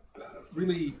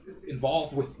really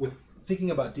involved with thinking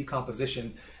about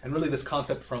decomposition, and really this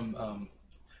concept from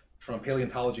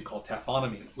paleontology called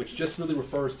taphonomy, which just really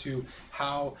refers to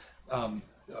how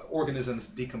organisms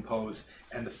decompose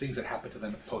and the things that happen to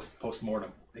them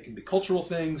post-mortem. They can be cultural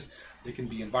things, they can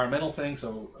be environmental things.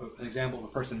 So an example, if a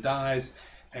person dies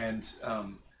and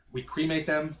we cremate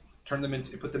them, turn them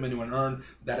into, put them into an urn,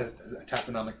 that is a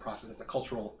taphonomic process. It's a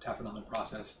cultural taphonomic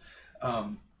process.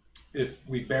 If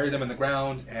we bury them in the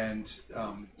ground and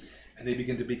they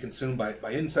begin to be consumed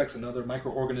by insects and other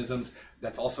microorganisms,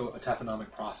 that's also a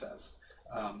taphonomic process.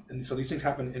 And so these things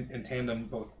happen in tandem,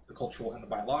 both the cultural and the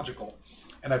biological.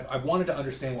 And I wanted to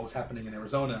understand what was happening in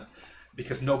Arizona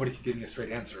because nobody could give me a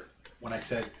straight answer. When I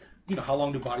said, you know, how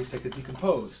long do bodies take to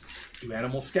decompose? Do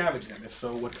animals scavenge them? If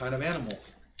so, what kind of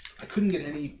animals? I couldn't get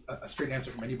a straight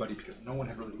answer from anybody because no one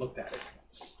had really looked at it.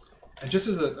 And just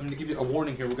as I'm going to give you a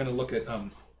warning here, we're going to look at a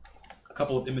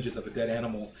couple of images of a dead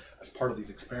animal as part of these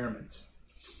experiments.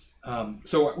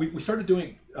 So we started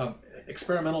doing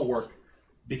experimental work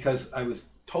because I was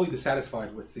totally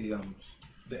dissatisfied with the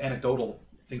anecdotal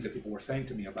things that people were saying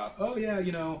to me about, oh yeah,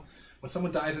 you know, when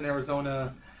someone dies in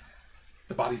Arizona,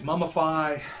 the bodies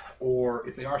mummify, or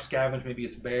if they are scavenged, maybe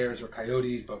it's bears or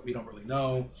coyotes, but we don't really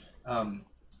know.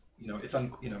 You know, it's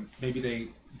maybe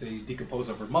they decompose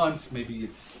over months, maybe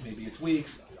it's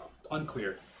weeks,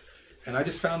 unclear. And I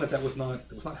just found that was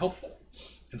not helpful.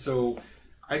 And so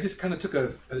I just kind of took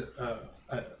a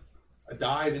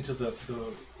dive into the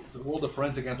world of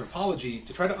forensic anthropology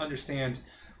to try to understand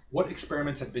what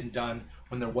experiments had been done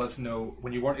when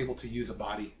you weren't able to use a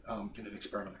body in an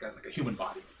experiment, like a human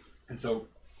body. And so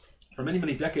for many,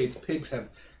 many decades, pigs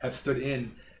have stood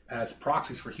in as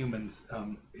proxies for humans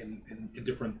in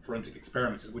different forensic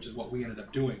experiments, which is what we ended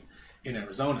up doing in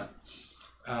Arizona.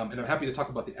 And I'm happy to talk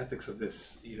about the ethics of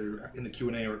this either in the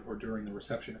Q&A or during the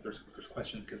reception if there's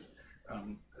questions, because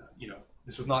you know,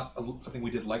 this was not something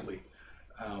we did lightly.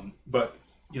 But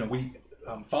you know, we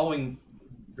following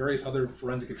various other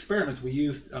forensic experiments, we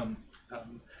used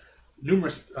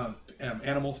numerous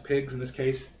animals, pigs in this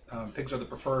case. Pigs are the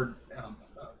preferred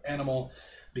animal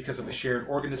because of a shared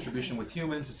organ distribution with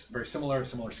humans. It's very similar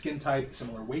skin type,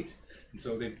 similar weight, and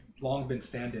so they've long been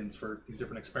stand-ins for these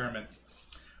different experiments.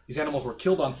 These animals were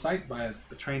killed on site by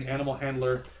a trained animal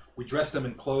handler. We dressed them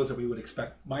in clothes that we would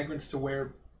expect migrants to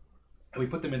wear, and we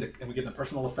put them into, and we give them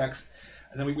personal effects,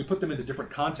 and then we put them into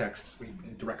different contexts,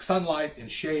 in direct sunlight, in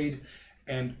shade,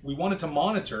 and we wanted to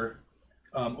monitor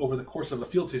over the course of a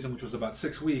field season, which was about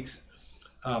 6 weeks,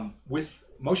 with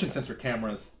motion sensor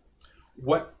cameras,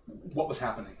 what was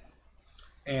happening.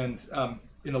 And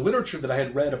in the literature that I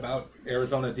had read about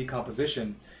Arizona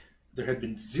decomposition, there had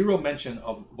been zero mention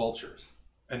of vultures.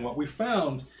 And what we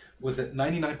found was that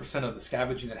 99% of the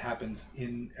scavenging that happens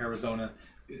in Arizona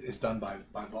is done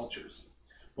by vultures.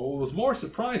 But what was more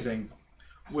surprising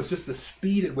was just the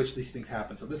speed at which these things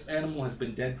happen. So this animal has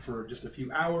been dead for just a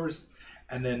few hours,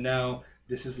 and then now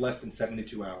this is less than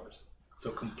 72 hours.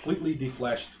 So completely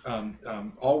defleshed.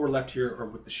 All we're left here are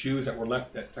with the shoes that were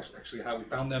left. That's actually how we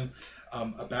found them.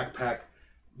 A backpack.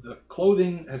 The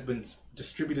clothing has been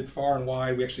distributed far and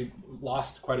wide. We actually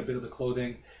lost quite a bit of the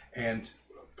clothing and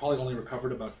probably only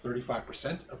recovered about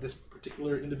 35% of this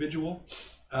particular individual.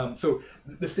 So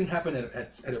this thing happened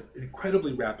at an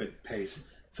incredibly rapid pace,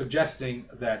 suggesting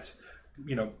that,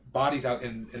 you know, bodies out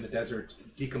in the desert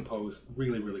decompose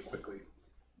really, really quickly.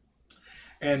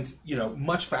 And, you know,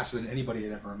 much faster than anybody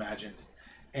had ever imagined.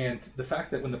 And the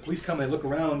fact that when the police come, they look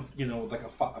around, you know, like a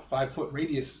 5-foot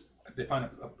radius, they find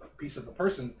a piece of a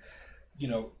person, you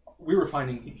know, we were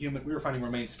finding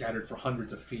remains scattered for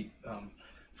hundreds of feet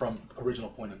from original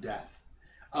point of death.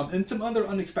 And some other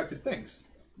unexpected things.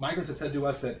 Migrants have said to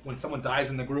us that when someone dies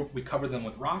in the group, we cover them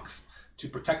with rocks to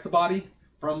protect the body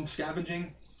from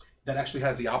scavenging. That actually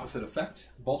has the opposite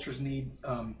effect. Vultures need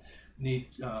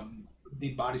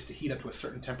bodies to heat up to a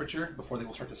certain temperature before they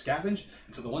will start to scavenge.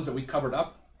 And so the ones that we covered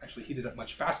up actually heated up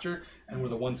much faster and were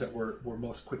the ones that were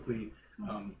most quickly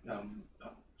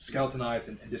skeletonized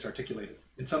and disarticulated.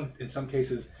 In some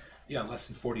cases, yeah, less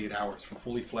than 48 hours from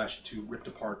fully fleshed to ripped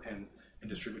apart and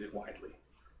distributed widely.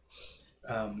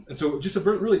 And so just a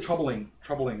really troubling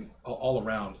all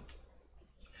around.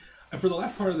 And for the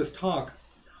last part of this talk,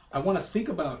 I want to think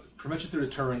about prevention through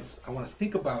deterrence. I want to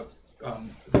think about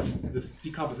this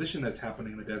decomposition that's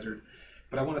happening in the desert,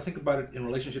 but I want to think about it in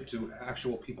relationship to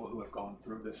actual people who have gone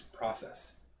through this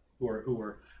process, who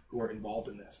are involved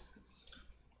in this.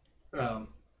 And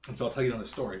so I'll tell you another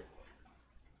story.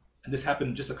 And this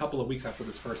happened just a couple of weeks after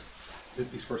these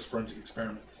first forensic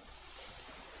experiments.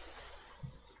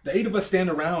 The 8 of us stand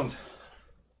around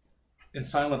in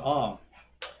silent awe,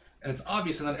 and it's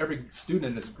obvious that not every student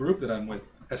in this group that I'm with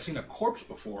has seen a corpse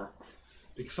before,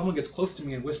 because someone gets close to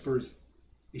me and whispers,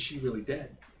 "Is she really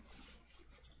dead?"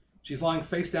 She's lying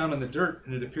face down in the dirt,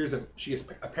 and it appears that she has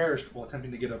perished while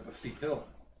attempting to get up a steep hill.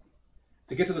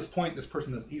 To get to this point, this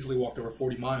person has easily walked over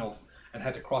 40 miles and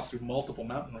had to cross through multiple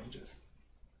mountain ranges.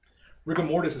 Rigor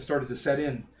mortis has started to set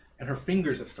in, and her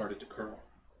fingers have started to curl.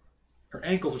 Her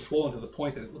ankles are swollen to the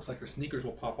point that it looks like her sneakers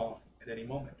will pop off at any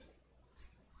moment.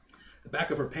 The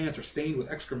back of her pants are stained with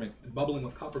excrement and bubbling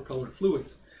with copper-colored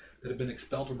fluids that have been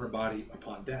expelled from her body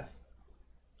upon death.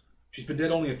 She's been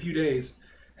dead only a few days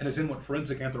and is in what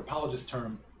forensic anthropologists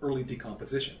term early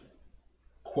decomposition.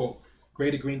 Quote,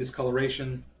 gray to green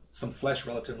discoloration, some flesh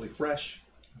relatively fresh,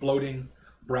 bloating,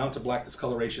 brown to black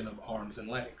discoloration of arms and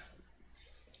legs.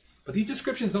 But these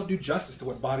descriptions don't do justice to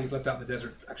what bodies left out in the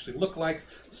desert actually look like,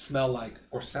 smell like,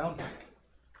 or sound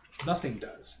like. Nothing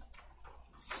does.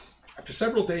 After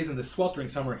several days in the sweltering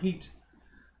summer heat,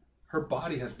 her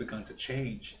body has begun to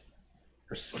change.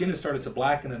 Her skin has started to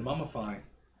blacken and mummify,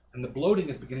 and the bloating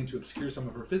is beginning to obscure some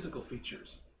of her physical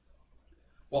features.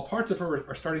 While parts of her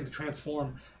are starting to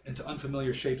transform into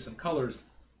unfamiliar shapes and colors,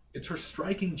 it's her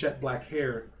striking jet black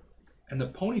hair and the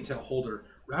ponytail holder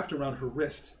wrapped around her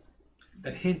wrist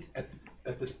that hint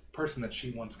at this person that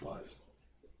she once was.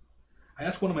 I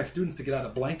asked one of my students to get out a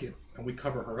blanket, and we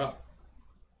cover her up.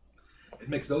 It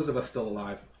makes those of us still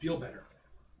alive feel better.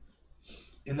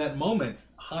 In that moment,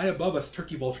 high above us,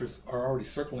 turkey vultures are already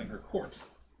circling her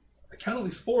corpse. I count at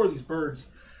least 4 of these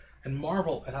birds and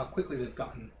marvel at how quickly they've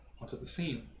gotten onto the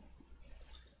scene.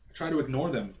 I try to ignore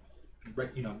them. I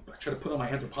try to put on my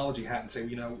anthropology hat and say,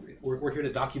 we're here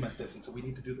to document this, and so we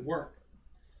need to do the work.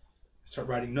 Start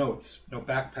writing notes. No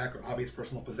backpack or obvious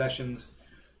personal possessions.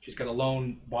 She's got a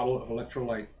lone bottle of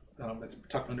electrolyte that's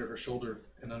tucked under her shoulder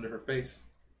and under her face.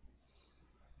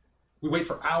 We wait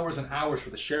for hours and hours for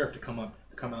the sheriff to come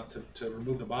out to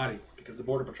remove the body, because the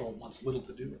Border Patrol wants little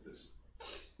to do with this.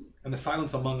 And the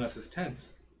silence among us is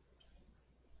tense.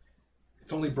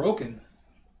 It's only broken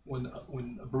when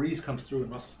a breeze comes through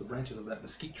and rustles the branches of that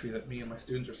mesquite tree that me and my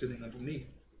students are sitting underneath.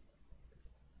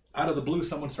 Out of the blue,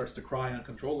 someone starts to cry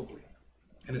uncontrollably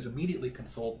and is immediately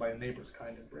consoled by a neighbor's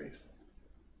kind embrace.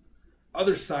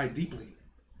 Others sigh deeply.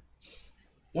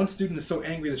 One student is so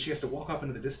angry that she has to walk off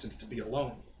into the distance to be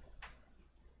alone.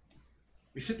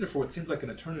 We sit there for what seems like an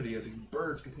eternity as these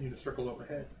birds continue to circle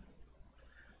overhead.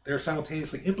 They are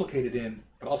simultaneously implicated in,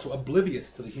 but also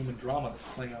oblivious to the human drama that's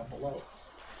playing out below.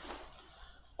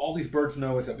 All these birds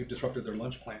know is that we've disrupted their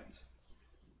lunch plans.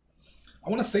 I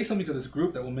want to say something to this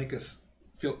group that will make us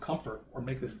feel comfort or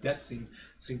make this death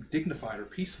seem dignified or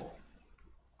peaceful.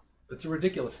 It's a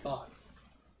ridiculous thought.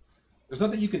 There's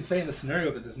nothing you can say in the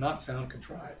scenario that does not sound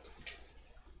contrived.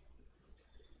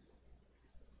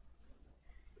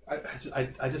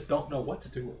 I just don't know what to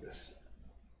do with this.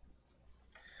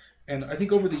 And I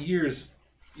think over the years,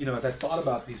 as I thought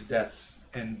about these deaths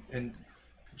and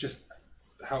just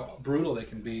how brutal they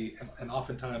can be, and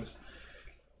oftentimes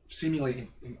seemingly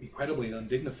incredibly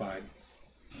undignified,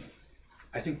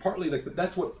 I think partly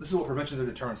this is what prevention through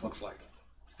deterrence looks like.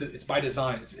 It's by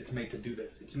design. It's made to do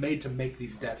this. It's made to make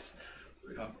these deaths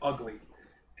ugly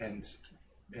and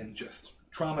just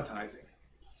traumatizing.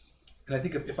 And I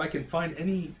think if I can find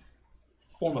any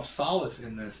form of solace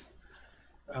in this,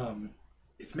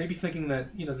 it's maybe thinking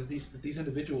that that these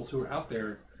individuals who are out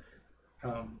there,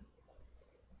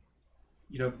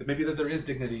 maybe that there is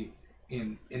dignity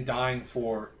in dying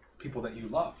for people that you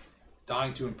love,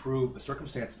 dying to improve the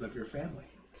circumstances of your family.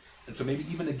 And so maybe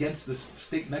even against this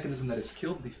state mechanism that has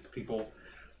killed these people,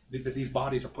 that these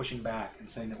bodies are pushing back and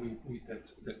saying that we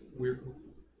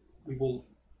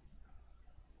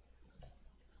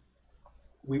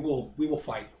will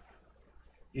fight,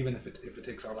 even if it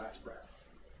takes our last breath.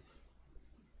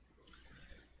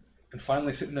 And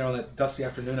finally, sitting there on that dusty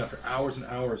afternoon, after hours and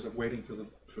hours of waiting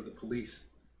for the police,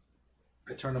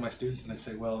 I turn to my students and I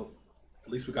say, well,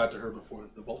 at least we got to her before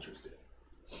the vultures did.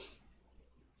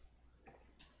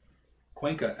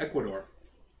 Cuenca, Ecuador.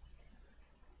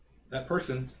 That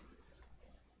person,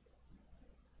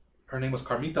 her name was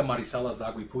Carmita Maricela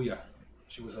Zaguipuya.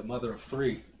 She was a mother of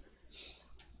 3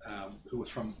 who was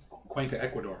from Cuenca,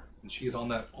 Ecuador. And she is on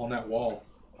that wall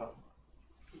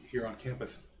here on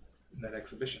campus in that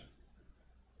exhibition.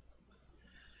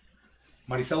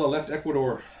 Maricela left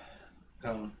Ecuador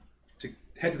to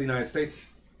head to the United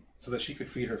States so that she could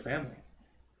feed her family.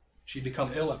 She'd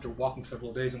become ill after walking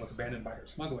several days and was abandoned by her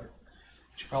smuggler.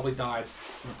 She probably died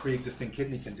from a pre-existing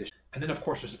kidney condition. And then, of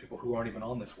course, there's the people who aren't even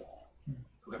on this wall,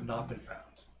 who have not been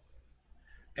found.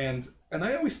 And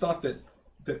I always thought that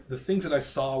the things that I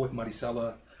saw with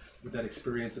Maricela, with that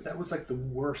experience, that was like the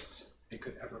worst it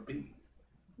could ever be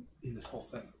in this whole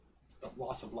thing. It's the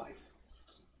loss of life.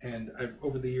 And I've,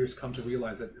 over the years, come to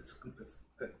realize that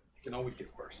that it can always get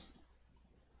worse.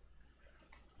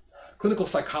 Clinical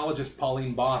psychologist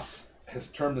Pauline Boss has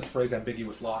termed this phrase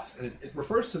ambiguous loss, and it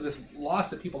refers to this loss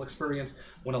that people experience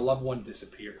when a loved one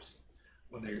disappears,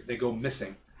 when they go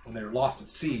missing, when they're lost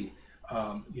at sea.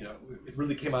 It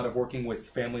really came out of working with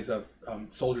families of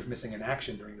soldiers missing in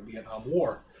action during the Vietnam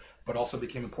War, but also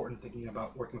became important thinking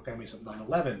about working with families of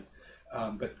 9/11.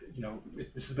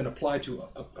 This has been applied to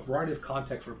a variety of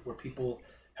contexts where people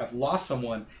have lost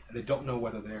someone and they don't know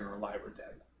whether they are alive or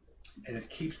dead. And it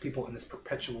keeps people in this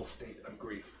perpetual state of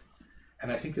grief.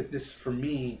 And I think that this, for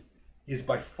me, is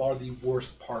by far the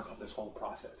worst part of this whole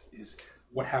process, is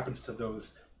what happens to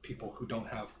those people who don't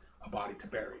have a body to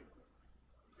bury.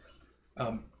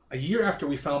 A year after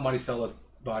we found Maricela's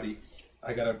body,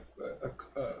 I got a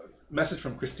message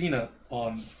from Christina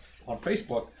on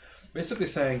Facebook, basically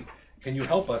saying, can you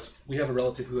help us? We have a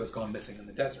relative who has gone missing in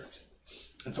the desert.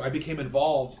 And so I became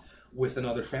involved with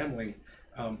another family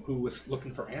who was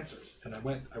looking for answers. And I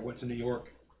went to New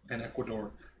York and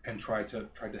Ecuador and tried to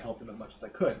help them as much as I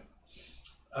could.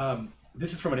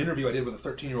 This is from an interview I did with a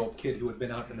 13-year-old kid who had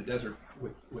been out in the desert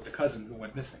with a cousin who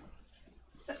went missing.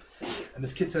 And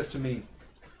this kid says to me,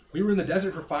 we were in the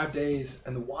desert for 5 days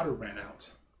and the water ran out.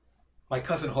 My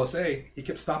cousin Jose, he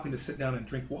kept stopping to sit down and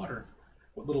drink water,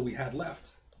 what little we had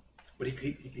left. But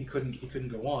he couldn't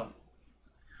go on.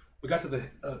 We got to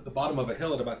the bottom of a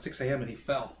hill at about 6 a.m. and he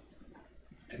fell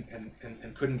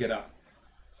and couldn't get up.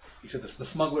 He said the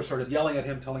smuggler started yelling at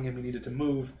him, telling him he needed to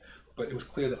move, but it was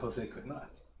clear that Jose could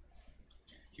not.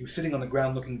 He was sitting on the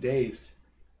ground looking dazed.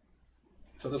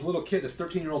 So this little kid, this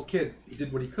 13-year-old kid, he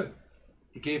did what he could.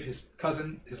 He gave his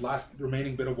cousin his last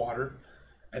remaining bit of water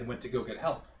and went to go get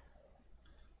help.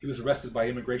 He was arrested by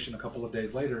immigration a couple of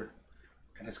days later,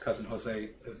 and his cousin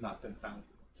Jose has not been found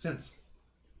since.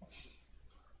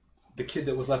 The kid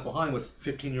that was left behind was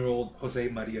 15-year-old Jose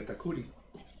Maria Tacuri.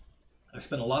 I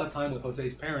spent a lot of time with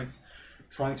Jose's parents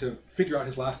trying to figure out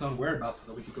his last known whereabouts so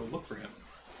that we could go look for him.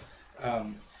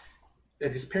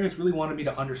 And his parents really wanted me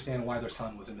to understand why their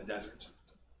son was in the desert.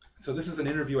 So this is an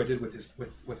interview I did with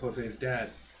Jose's dad,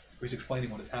 where he's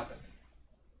explaining what has happened.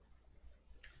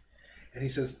 And he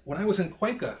says, when I was in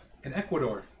Cuenca, in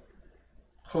Ecuador,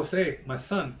 Jose, my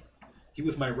son, he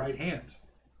was my right hand.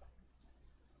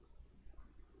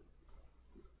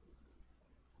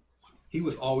 He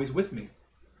was always with me.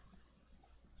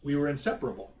 We were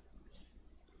inseparable.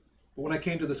 But when I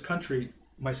came to this country,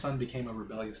 my son became a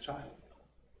rebellious child.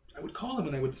 I would call him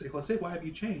and I would say, Jose, why have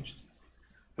you changed?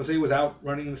 Jose was out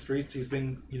running in the streets. He's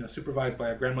being, supervised by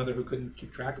a grandmother who couldn't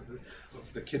keep track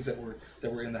of the kids that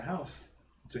were in the house.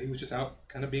 So he was just out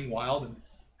kind of being wild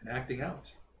and acting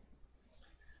out.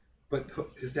 But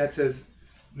his dad says,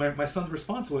 my son's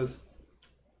response was,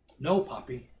 no,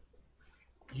 Poppy,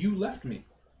 you left me.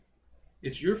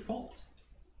 It's your fault.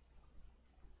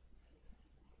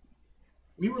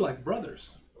 We were like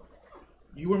brothers.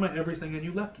 You were my everything and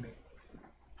you left me.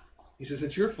 He says,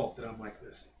 it's your fault that I'm like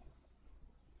this.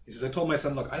 He says, I told my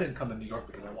son, look, I didn't come to New York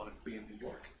because I wanted to be in New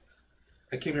York.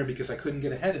 I came here because I couldn't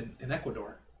get ahead in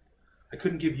Ecuador. I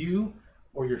couldn't give you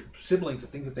or your siblings the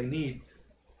things that they need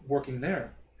working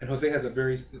there. And Jose has a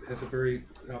very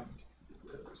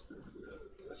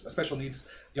special needs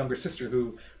younger sister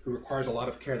who requires a lot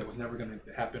of care that was never going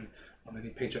to happen on any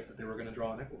paycheck that they were going to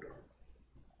draw in Ecuador.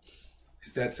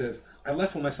 His dad says, I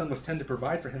left when my son was 10 to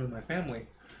provide for him and my family,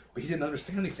 but he didn't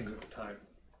understand these things at the time.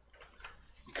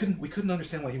 We couldn't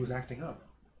understand why he was acting up.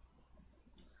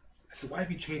 said, why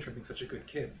have you changed from being such a good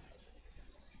kid?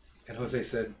 And Jose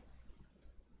said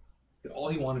that all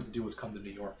he wanted to do was come to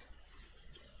New York.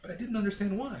 But I didn't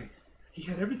understand why. He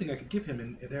had everything I could give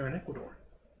him there in Ecuador.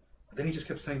 But then he just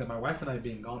kept saying that my wife and I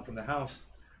being gone from the house,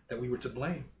 that we were to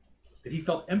blame. That he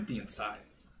felt empty inside.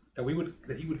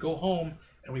 That he would go home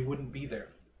and we wouldn't be there.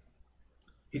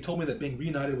 He told me that being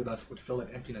reunited with us would fill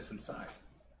that emptiness inside.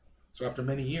 So after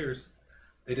many years,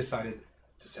 they decided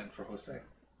to send for Jose.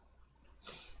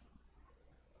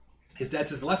 His dad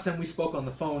says, the last time we spoke on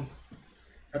the phone,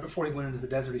 right before he went into the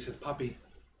desert, he says, Papi,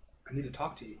 I need to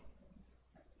talk to you.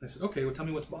 And I said, okay, well, tell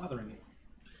me what's bothering you.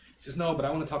 He says, no, but I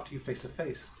want to talk to you face to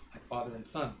face, like father and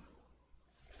son.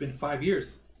 It's been 5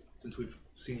 years since we've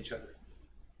seen each other.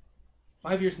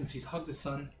 5 years since he's hugged his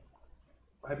son.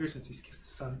 5 years since he's kissed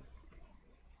his son.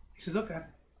 He says, okay,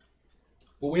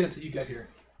 we'll wait until you get here.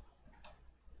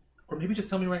 Or maybe just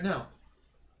tell me right now.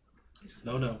 He says,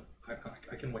 no,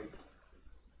 I can wait.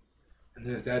 And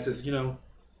then his dad says, you know,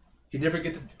 he'd never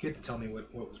get to tell me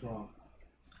what was wrong.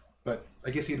 But I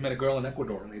guess he had met a girl in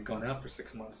Ecuador and they'd gone out for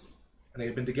 6 months. And they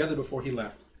had been together before he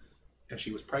left, and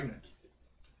she was pregnant.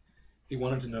 He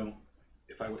wanted to know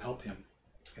if I would help him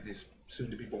and his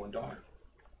soon-to-be-born daughter.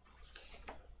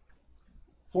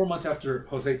 4 months after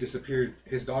Jose disappeared,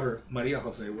 his daughter, Maria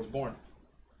Jose, was born.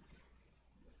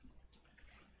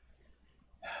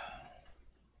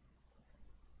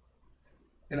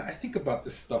 And I think about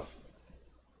this stuff.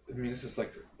 I mean, this is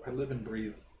like, I live and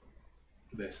breathe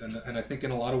this. And I think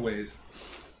in a lot of ways,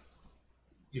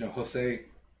 you know, Jose,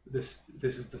 this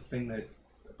is the thing that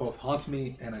both haunts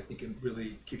me and I think it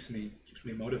really keeps me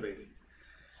motivated.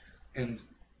 And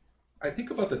I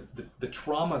think about the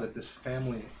trauma that this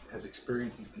family has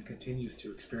experienced and continues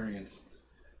to experience.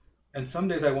 And some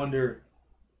days I wonder,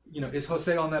 you know, is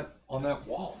Jose on that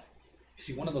wall? You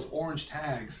see one of those orange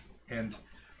tags, and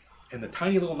the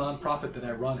tiny little nonprofit that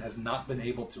I run has not been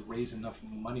able to raise enough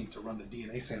money to run the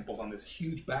DNA samples on this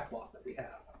huge backlog that we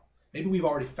have. Maybe we've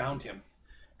already found him,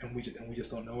 and we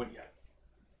just don't know it yet.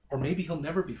 Or maybe he'll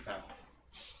never be found.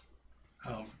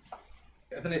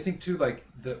 And then I think too, like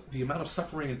the amount of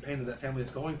suffering and pain that family is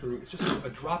going through, it's just a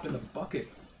drop in the bucket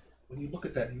when you look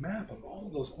at that map of all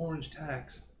of those orange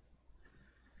tags.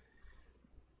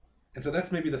 And so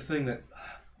that's maybe the thing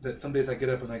that some days I get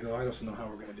up and I go, I don't know how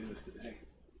we're going to do this today.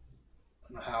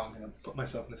 I don't know how I'm going to put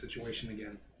myself in this situation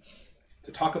again.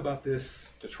 To talk about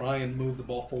this, to try and move the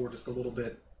ball forward just a little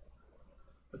bit.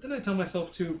 But then I tell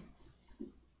myself too,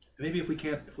 maybe if we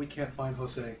can't find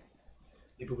Jose,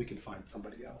 maybe we can find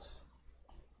somebody else.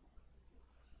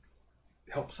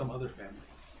 Help some other family.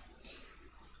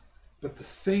 But the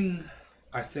thing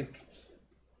I think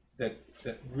that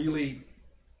really,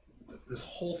 this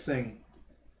whole thing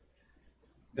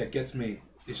that gets me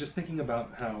is just thinking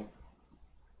about how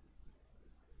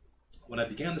when I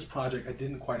began this project, I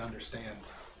didn't quite understand.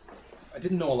 I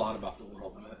didn't know a lot about the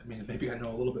world. I mean, maybe I know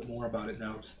a little bit more about it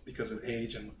now just because of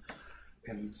age and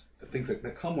the things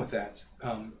that come with that.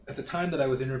 At the time that I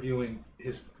was interviewing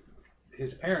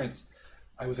his parents,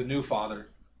 I was a new father.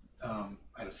 I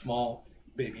had a small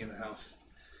baby in the house.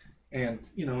 And,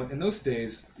 you know, in those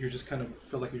days, you just kind of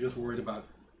feel like you're just worried about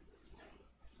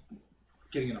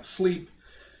getting enough sleep,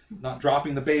 not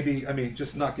dropping the baby, I mean,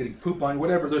 just not getting poop on,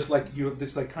 whatever. There's like, you have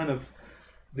this like kind of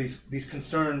these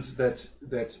concerns that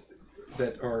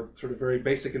are sort of very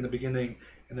basic in the beginning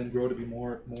and then grow to be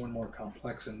more and more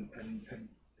complex and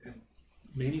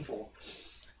meaningful.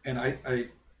 And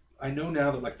I know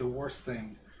now that like the worst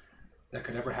thing that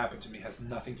could ever happen to me has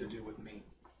nothing to do with me,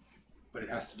 but it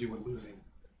has to do with losing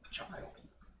a child.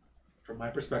 From my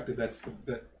perspective,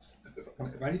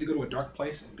 if I need to go to a dark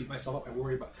place and beat myself up,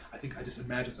 I just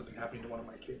imagine something happening to one of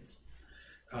my kids.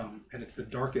 And it's the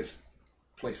darkest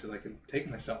place that I can take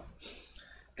myself.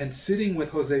 And sitting with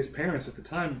Jose's parents at the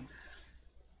time,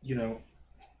 you know,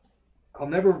 I'll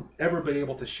never ever be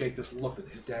able to shake this look that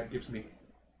his dad gives me.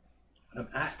 And I'm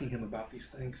asking him about these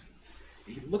things.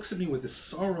 He looks at me with this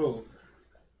sorrow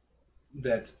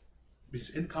that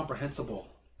is incomprehensible.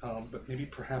 But maybe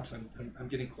perhaps I'm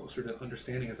getting closer to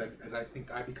understanding as I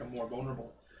think I become more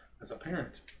vulnerable as a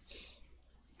parent.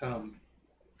 And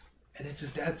it's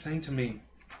his dad saying to me,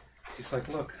 he's like,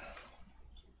 look,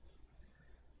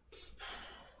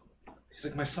 he's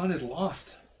like, my son is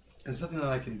lost, and there's nothing that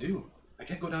I can do. I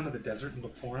can't go down to the desert and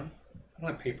look for him. I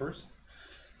don't have papers.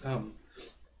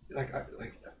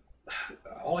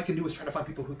 All I can do is try to find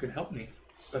people who can help me,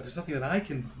 but there's nothing that I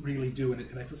can really do,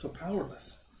 and I feel so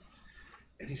powerless.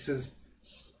 And he says,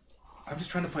 I'm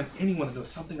just trying to find anyone that knows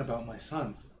something about my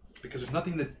son, because there's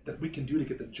nothing that we can do to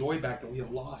get the joy back that we have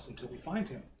lost until we find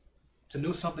him, to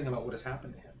know something about what has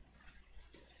happened to him.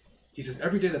 He says,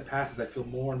 every day that passes, I feel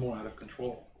more and more out of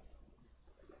control.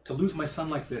 To lose my son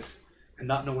like this and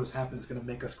not know what has happened is going to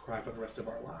make us cry for the rest of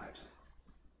our lives.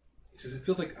 He says, it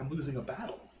feels like I'm losing a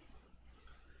battle.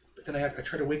 But then I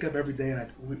try to wake up every day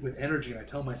and with energy, and I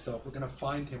tell myself, we're going to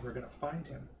find him, we're going to find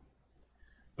him.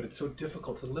 But it's so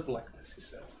difficult to live like this, he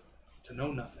says, to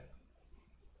know nothing.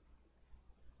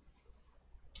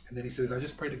 And then he says, I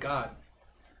just pray to God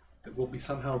that we'll be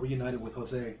somehow reunited with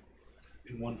Jose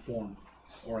in one form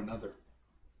or another.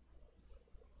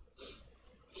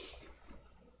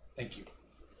 Thank you.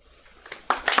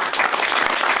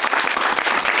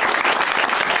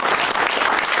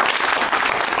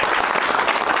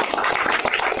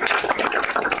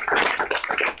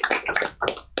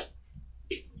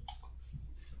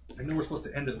 I know we're supposed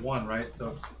to end at 1, right?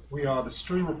 So We are. The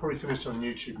stream will probably finish on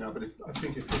YouTube now, but I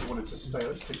think if people wanted to stick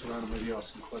around and maybe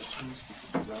ask some questions, we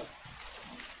could do that.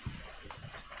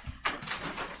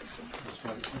 That's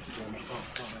right. Thank you very much.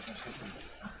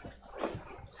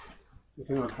 If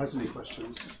anyone has any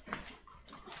questions.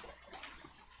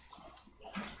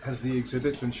 Has the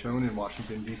exhibit been shown in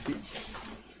Washington, D.C.?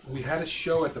 we had a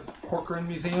show at the Corcoran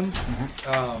Museum.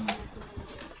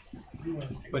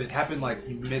 But it happened like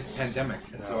mid-pandemic,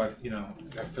 and so I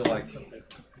feel like,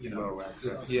 Low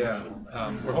access. yeah,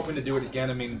 we're hoping to do it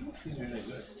again. I mean,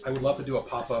 I would love to do a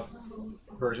pop-up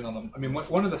version on them. I mean,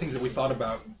 one of the things that we thought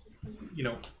about,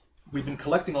 we've been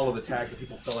collecting all of the tags that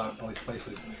people fill out in all these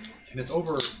places, and it's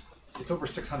over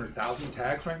 600,000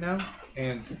 tags right now.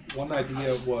 And one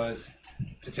idea was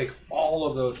to take all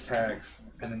of those tags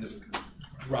and then just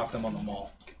drop them on the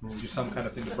mall. Do some kind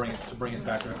of thing to bring it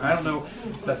back. I don't know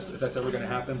if that's ever going to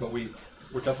happen, but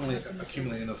we're definitely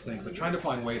accumulating those things. But trying to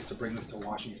find ways to bring this to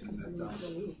Washington.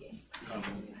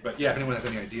 But yeah, if anyone has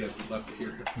any ideas, we'd love to hear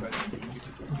it. But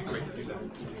it'd be great to do that.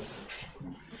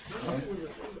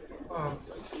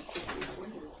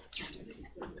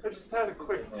 I just had a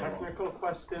quick technical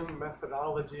question,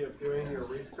 methodology of doing your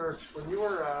research. When you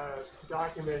were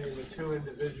documenting the two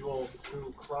individuals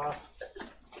who crossed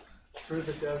through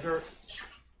the desert,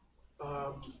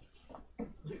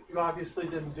 you obviously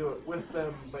didn't do it with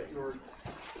them, but you were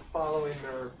following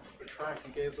their track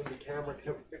and gave them the camera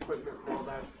equipment and all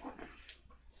that.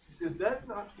 Did that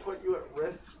not put you at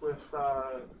risk with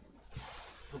the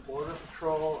Border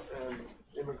Patrol and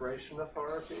immigration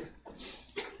authorities?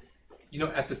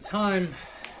 At the time,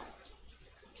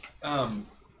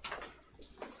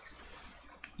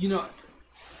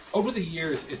 over the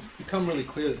years, it's become really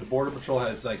clear that the Border Patrol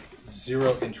has like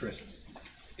zero interest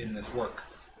in this work.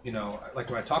 Like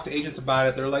when I talk to agents about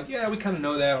it, they're like, "Yeah, we kind of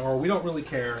know that," or "We don't really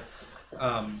care."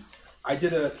 I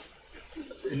did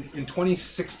in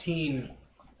 2016.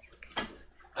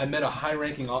 I met a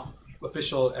high-ranking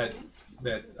official at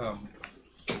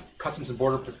Customs and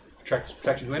Border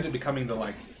Protection who ended up becoming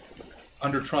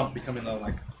under Trump, becoming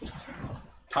the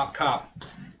top cop.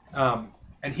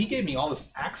 And he gave me all this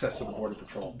access to the Border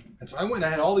Patrol. And so I went and I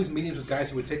had all these meetings with guys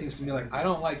who would say things to me like, "I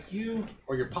don't like you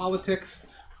or your politics.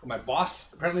 My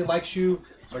boss apparently likes you,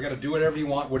 so I got to do whatever you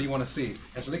want. What do you want to see?"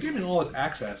 And so they gave me all this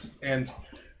access. And,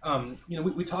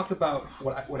 we talked about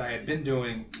what I had been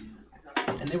doing,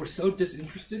 and they were so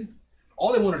disinterested.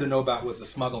 All they wanted to know about was the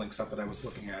smuggling stuff that I was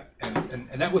looking at.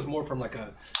 And that was more from like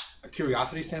a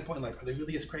curiosity standpoint, like, are they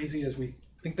really as crazy as we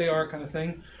think they are, kind of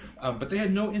thing. But they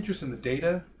had no interest in the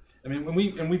data. I mean,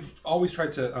 we've always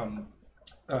tried to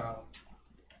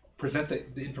present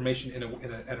the information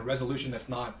at a resolution that's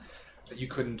not that you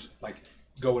couldn't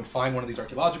go and find one of these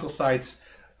archaeological sites.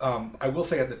 I will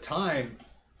say at the time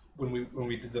when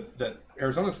we did the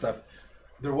Arizona stuff,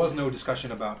 there was no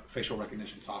discussion about facial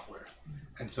recognition software,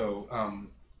 and so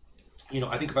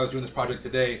I think if I was doing this project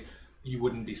today, you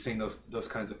wouldn't be seeing those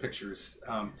kinds of pictures.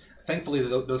 Thankfully,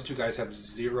 those two guys have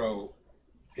zero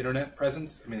internet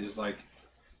presence. I mean, it's just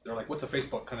they're like, "What's a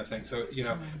Facebook?" kind of thing. So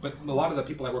but a lot of the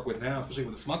people I work with now, especially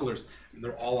with the smugglers,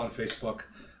 they're all on Facebook.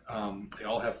 They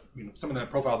all have some of them have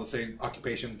profiles that say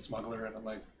occupation smuggler, and I'm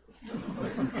like,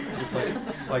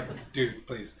 dude,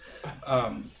 please.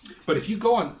 But if you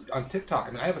go on TikTok,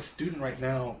 I mean, I have a student right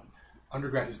now,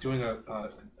 undergrad, who's doing a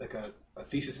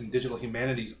thesis in digital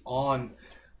humanities on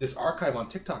this archive on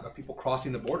TikTok of people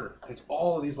crossing the border. And it's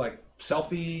all of these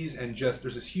selfies, and just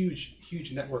there's this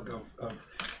huge network of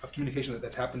communication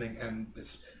that's happening, and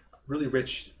this really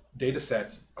rich data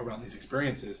sets around these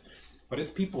experiences. But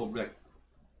it's people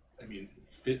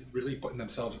really putting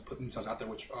themselves out there,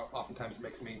 which oftentimes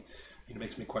makes me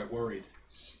quite worried.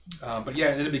 But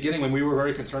yeah, in the beginning, when we were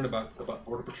very concerned about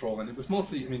Border Patrol, and it was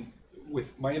mostly,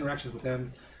 with my interactions with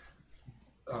them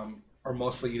are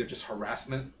mostly either just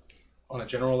harassment on a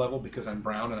general level because I'm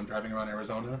brown and I'm driving around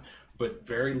Arizona, but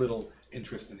very little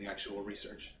interest in the actual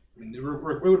research. I mean, it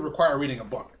would require reading a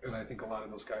book, and I think a lot of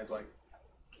those guys, like,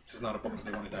 this is not a book that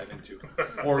they want to dive into,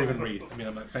 or even read. I mean,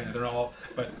 I'm not saying that they're all,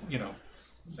 but, you know,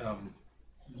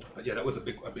 but yeah, that was a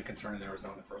big concern in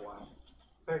Arizona for a while.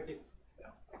 Thank you.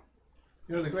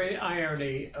 You know, the great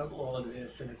irony of all of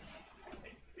this, and it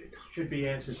should be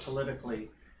answered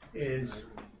politically, is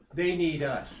they need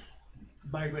us.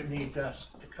 Migrant needs us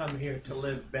to come here to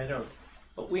live better,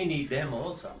 but we need them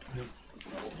also.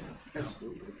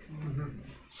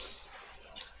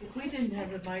 If we didn't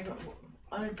have the migrant,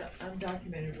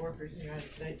 undocumented workers in the United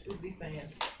States, we'd be paying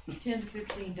 $10 to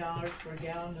 $15 for a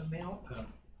gallon of milk,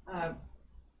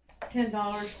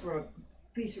 $10 for a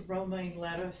piece of romaine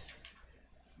lettuce.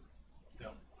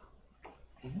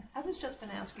 I was just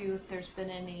going to ask you if there's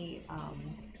been any,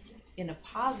 in a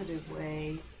positive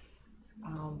way,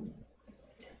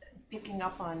 picking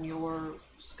up on your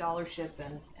scholarship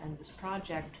and this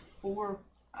project for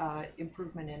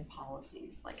improvement in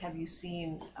policies. Like, have you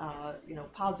seen, you know,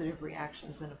 positive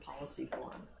reactions in a policy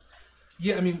form?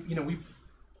 Yeah, I mean, you know, we've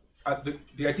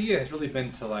the idea has really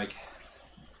been to, like,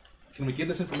 can we give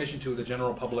this information to the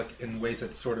general public in ways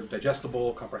that's sort of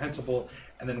digestible, comprehensible,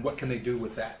 and then what can they do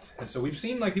with that? And so we've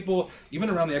seen, like, people, even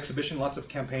around the exhibition, lots of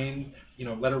campaign, you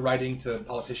know, letter writing to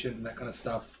politicians and that kind of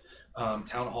stuff,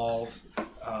 town halls.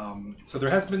 So there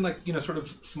has been, like, you know, sort of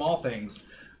small things.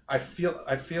 I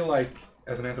feel like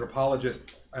as an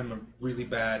anthropologist, I'm a really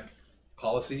bad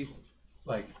policy.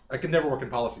 Like, I could never work in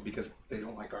policy because they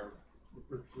don't like our,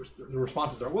 the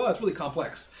responses are, well, it's really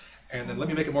complex. And then let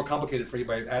me make it more complicated for you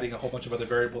by adding a whole bunch of other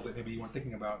variables that maybe you weren't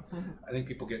thinking about. I think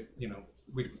people get, you know,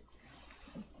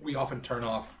 we often turn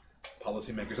off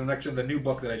policymakers. And actually, the new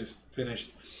book that I just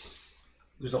finished,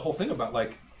 there's a whole thing about,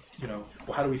 like, you know,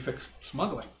 well, how do we fix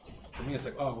smuggling? For me, it's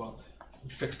like, oh, well, we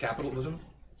fix capitalism,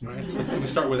 right? We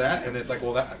start with that, and it's like,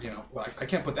 well, that, you know, well, I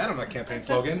can't put that on a campaign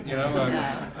slogan, you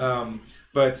know.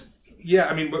 But yeah,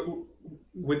 I mean,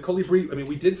 with Colibri, I mean,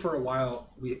 we did for a while.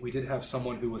 We did have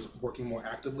someone who was working more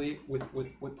actively with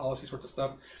policy sorts of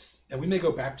stuff, and we may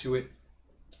go back to it.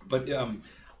 But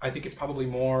I think it's probably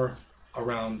more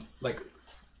around, like,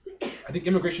 I think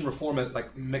immigration reform,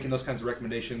 like making those kinds of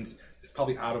recommendations, is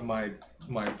probably out of my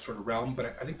sort of realm.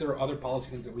 But I think there are other policy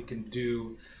things that we can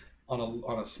do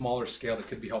on a smaller scale that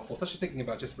could be helpful, especially thinking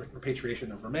about just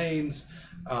repatriation of remains.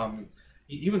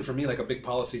 Even for me, like, a big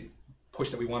policy push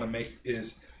that we want to make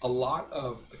is a lot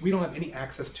of, we don't have any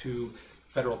access to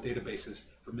federal databases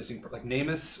for missing, like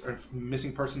NamUs or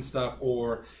missing person stuff,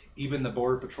 or even the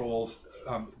Border Patrol's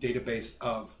database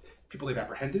of people they've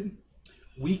apprehended.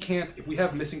 We can't, if we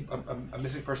have a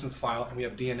missing persons file and we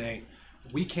have DNA,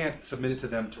 we can't submit it to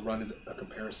them to run a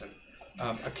comparison.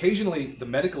 Occasionally, the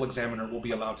medical examiner will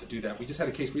be allowed to do that. We just had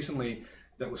a case recently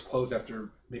that was closed after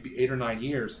maybe 8 or 9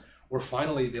 years, where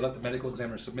finally they let the medical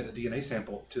examiner submit a DNA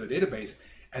sample to the database,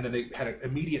 and then they had an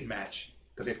immediate match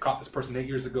because they had caught this person 8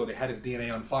 years ago. They had his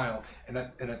DNA on file, and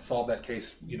that solved that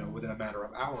case, you know, within a matter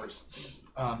of hours.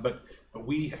 But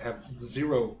we have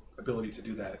zero ability to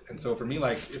do that, and so for me,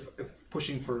 like, if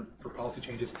pushing for policy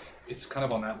changes, it's kind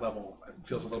of on that level. It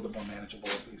feels a little bit more manageable,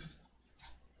 at least.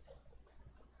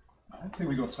 I think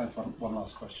we got time for one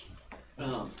last question.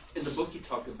 In the book, you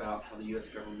talk about how the U.S.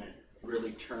 government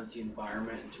really turns the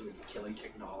environment into a killing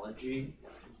technology.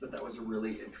 But that was a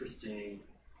really interesting.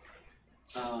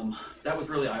 That was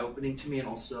really eye-opening to me, and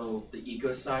also the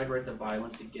ego side, right? The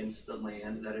violence against the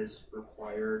land that is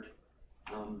required.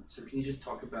 So can you just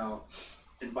talk about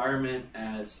environment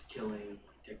as killing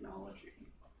technology?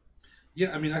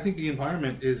 Yeah, I mean, I think the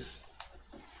environment is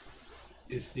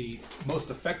the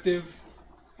most effective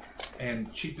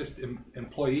and cheapest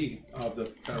employee of the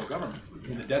federal government. I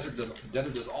mean, the desert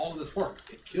does all of this work.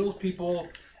 It kills people,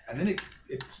 and then it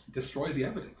destroys the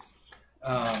evidence.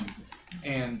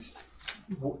 And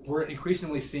we're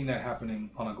increasingly seeing that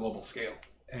happening on a global scale.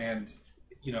 And,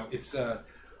 you know, it's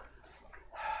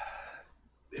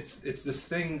this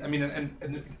thing. I mean,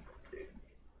 and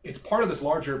it's part of this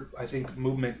larger, I think,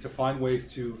 movement to find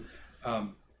ways to,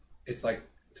 it's like,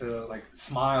 to, like,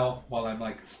 smile while I'm,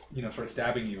 like, you know, sort of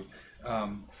stabbing you.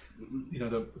 You know,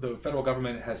 the federal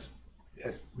government has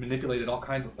manipulated all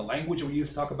kinds of the language we use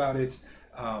to talk about it.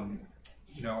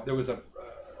 You know, there was a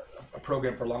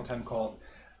program for a long time called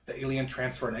the Alien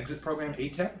Transfer and Exit Program,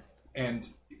 ATEP, and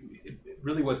it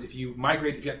really was, if you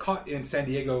get caught in San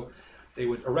Diego, they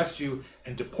would arrest you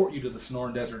and deport you to the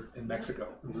Sonoran Desert in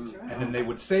Mexico. And then they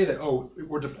would say that, oh,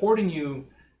 we're deporting you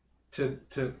to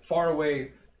far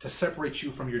away to separate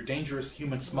you from your dangerous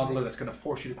human smuggler that's going to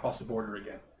force you to cross the border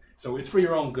again. So it's for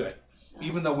your own good,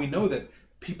 even though we know that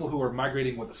people who are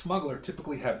migrating with a smuggler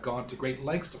typically have gone to great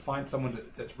lengths to find someone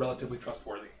that's relatively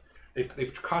trustworthy.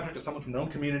 They've contracted someone from their own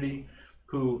community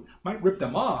who might rip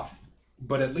them off,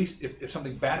 but at least if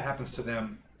something bad happens to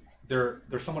them, they're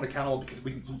somewhat accountable because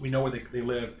we know where they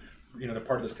live. You know, they're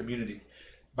part of this community.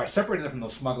 By separating them from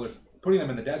those smugglers, putting them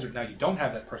in the desert, now you don't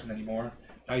have that person anymore.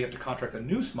 Now you have to contract a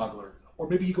new smuggler, or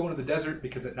maybe you go into the desert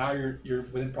because now you're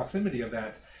within proximity of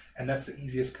that, and that's the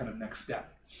easiest kind of next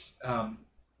step.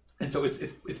 And so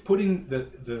it's putting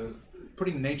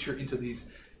putting nature into these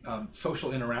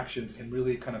social interactions in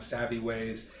really kind of savvy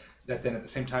ways that then at the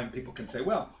same time people can say,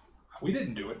 well, we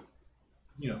didn't do it.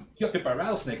 You know, you got bit by a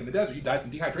rattlesnake in the desert, you died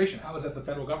from dehydration. How is that the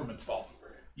federal government's fault?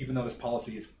 Even though this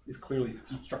policy is clearly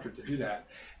structured to do that.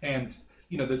 And,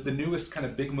 you know, the newest kind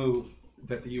of big move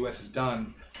that the U.S. has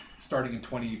done starting in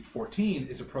 2014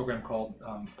 is a program called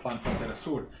Plan Frontera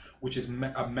Sur, which is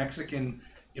a Mexican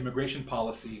immigration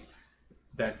policy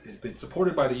that has been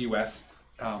supported by the U.S.,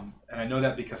 and I know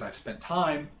that because I've spent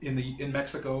time in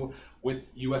Mexico with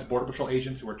U.S. Border Patrol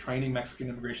agents who are training Mexican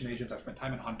immigration agents. I've spent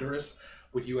time in Honduras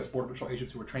with U.S. Border Patrol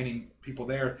agents who are training people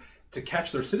there to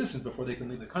catch their citizens before they can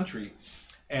leave the country.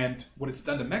 And what it's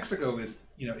done to Mexico is,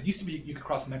 you know, it used to be you could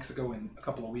cross Mexico in a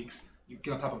couple of weeks. You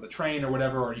get on top of the train or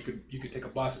whatever, or you could take a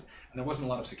bus, and there wasn't a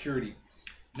lot of security.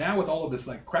 Now with all of this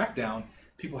like crackdown,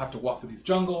 people have to walk through these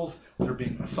jungles. They're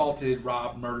being assaulted,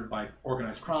 robbed, murdered by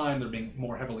organized crime. They're being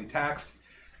more heavily taxed.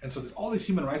 And so there's all these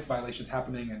human rights violations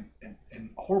happening and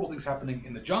horrible things happening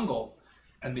in the jungle.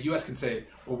 And the U.S. can say,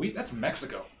 well, that's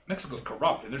Mexico. Mexico's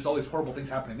corrupt, and there's all these horrible things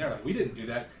happening there. Like, we didn't do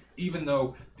that. Even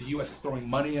though the U.S. is throwing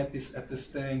money at this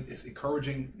thing, is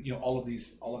encouraging, you know, all of these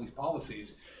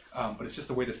policies, but it's just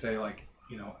a way to say, like,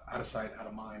 you know, out of sight, out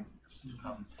of mind.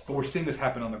 But we're seeing this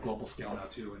happen on a global scale now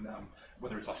too, and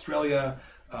whether it's Australia,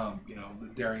 you know, the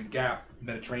Darien Gap,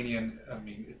 Mediterranean, I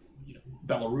mean, it's, you know,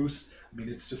 Belarus. I mean,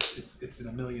 it's just it's in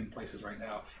a million places right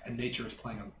now, and nature is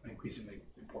playing an increasingly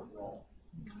important role.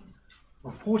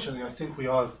 Unfortunately, I think we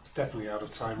are definitely out of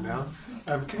time now.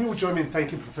 Can you all join me in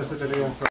thanking Professor De León for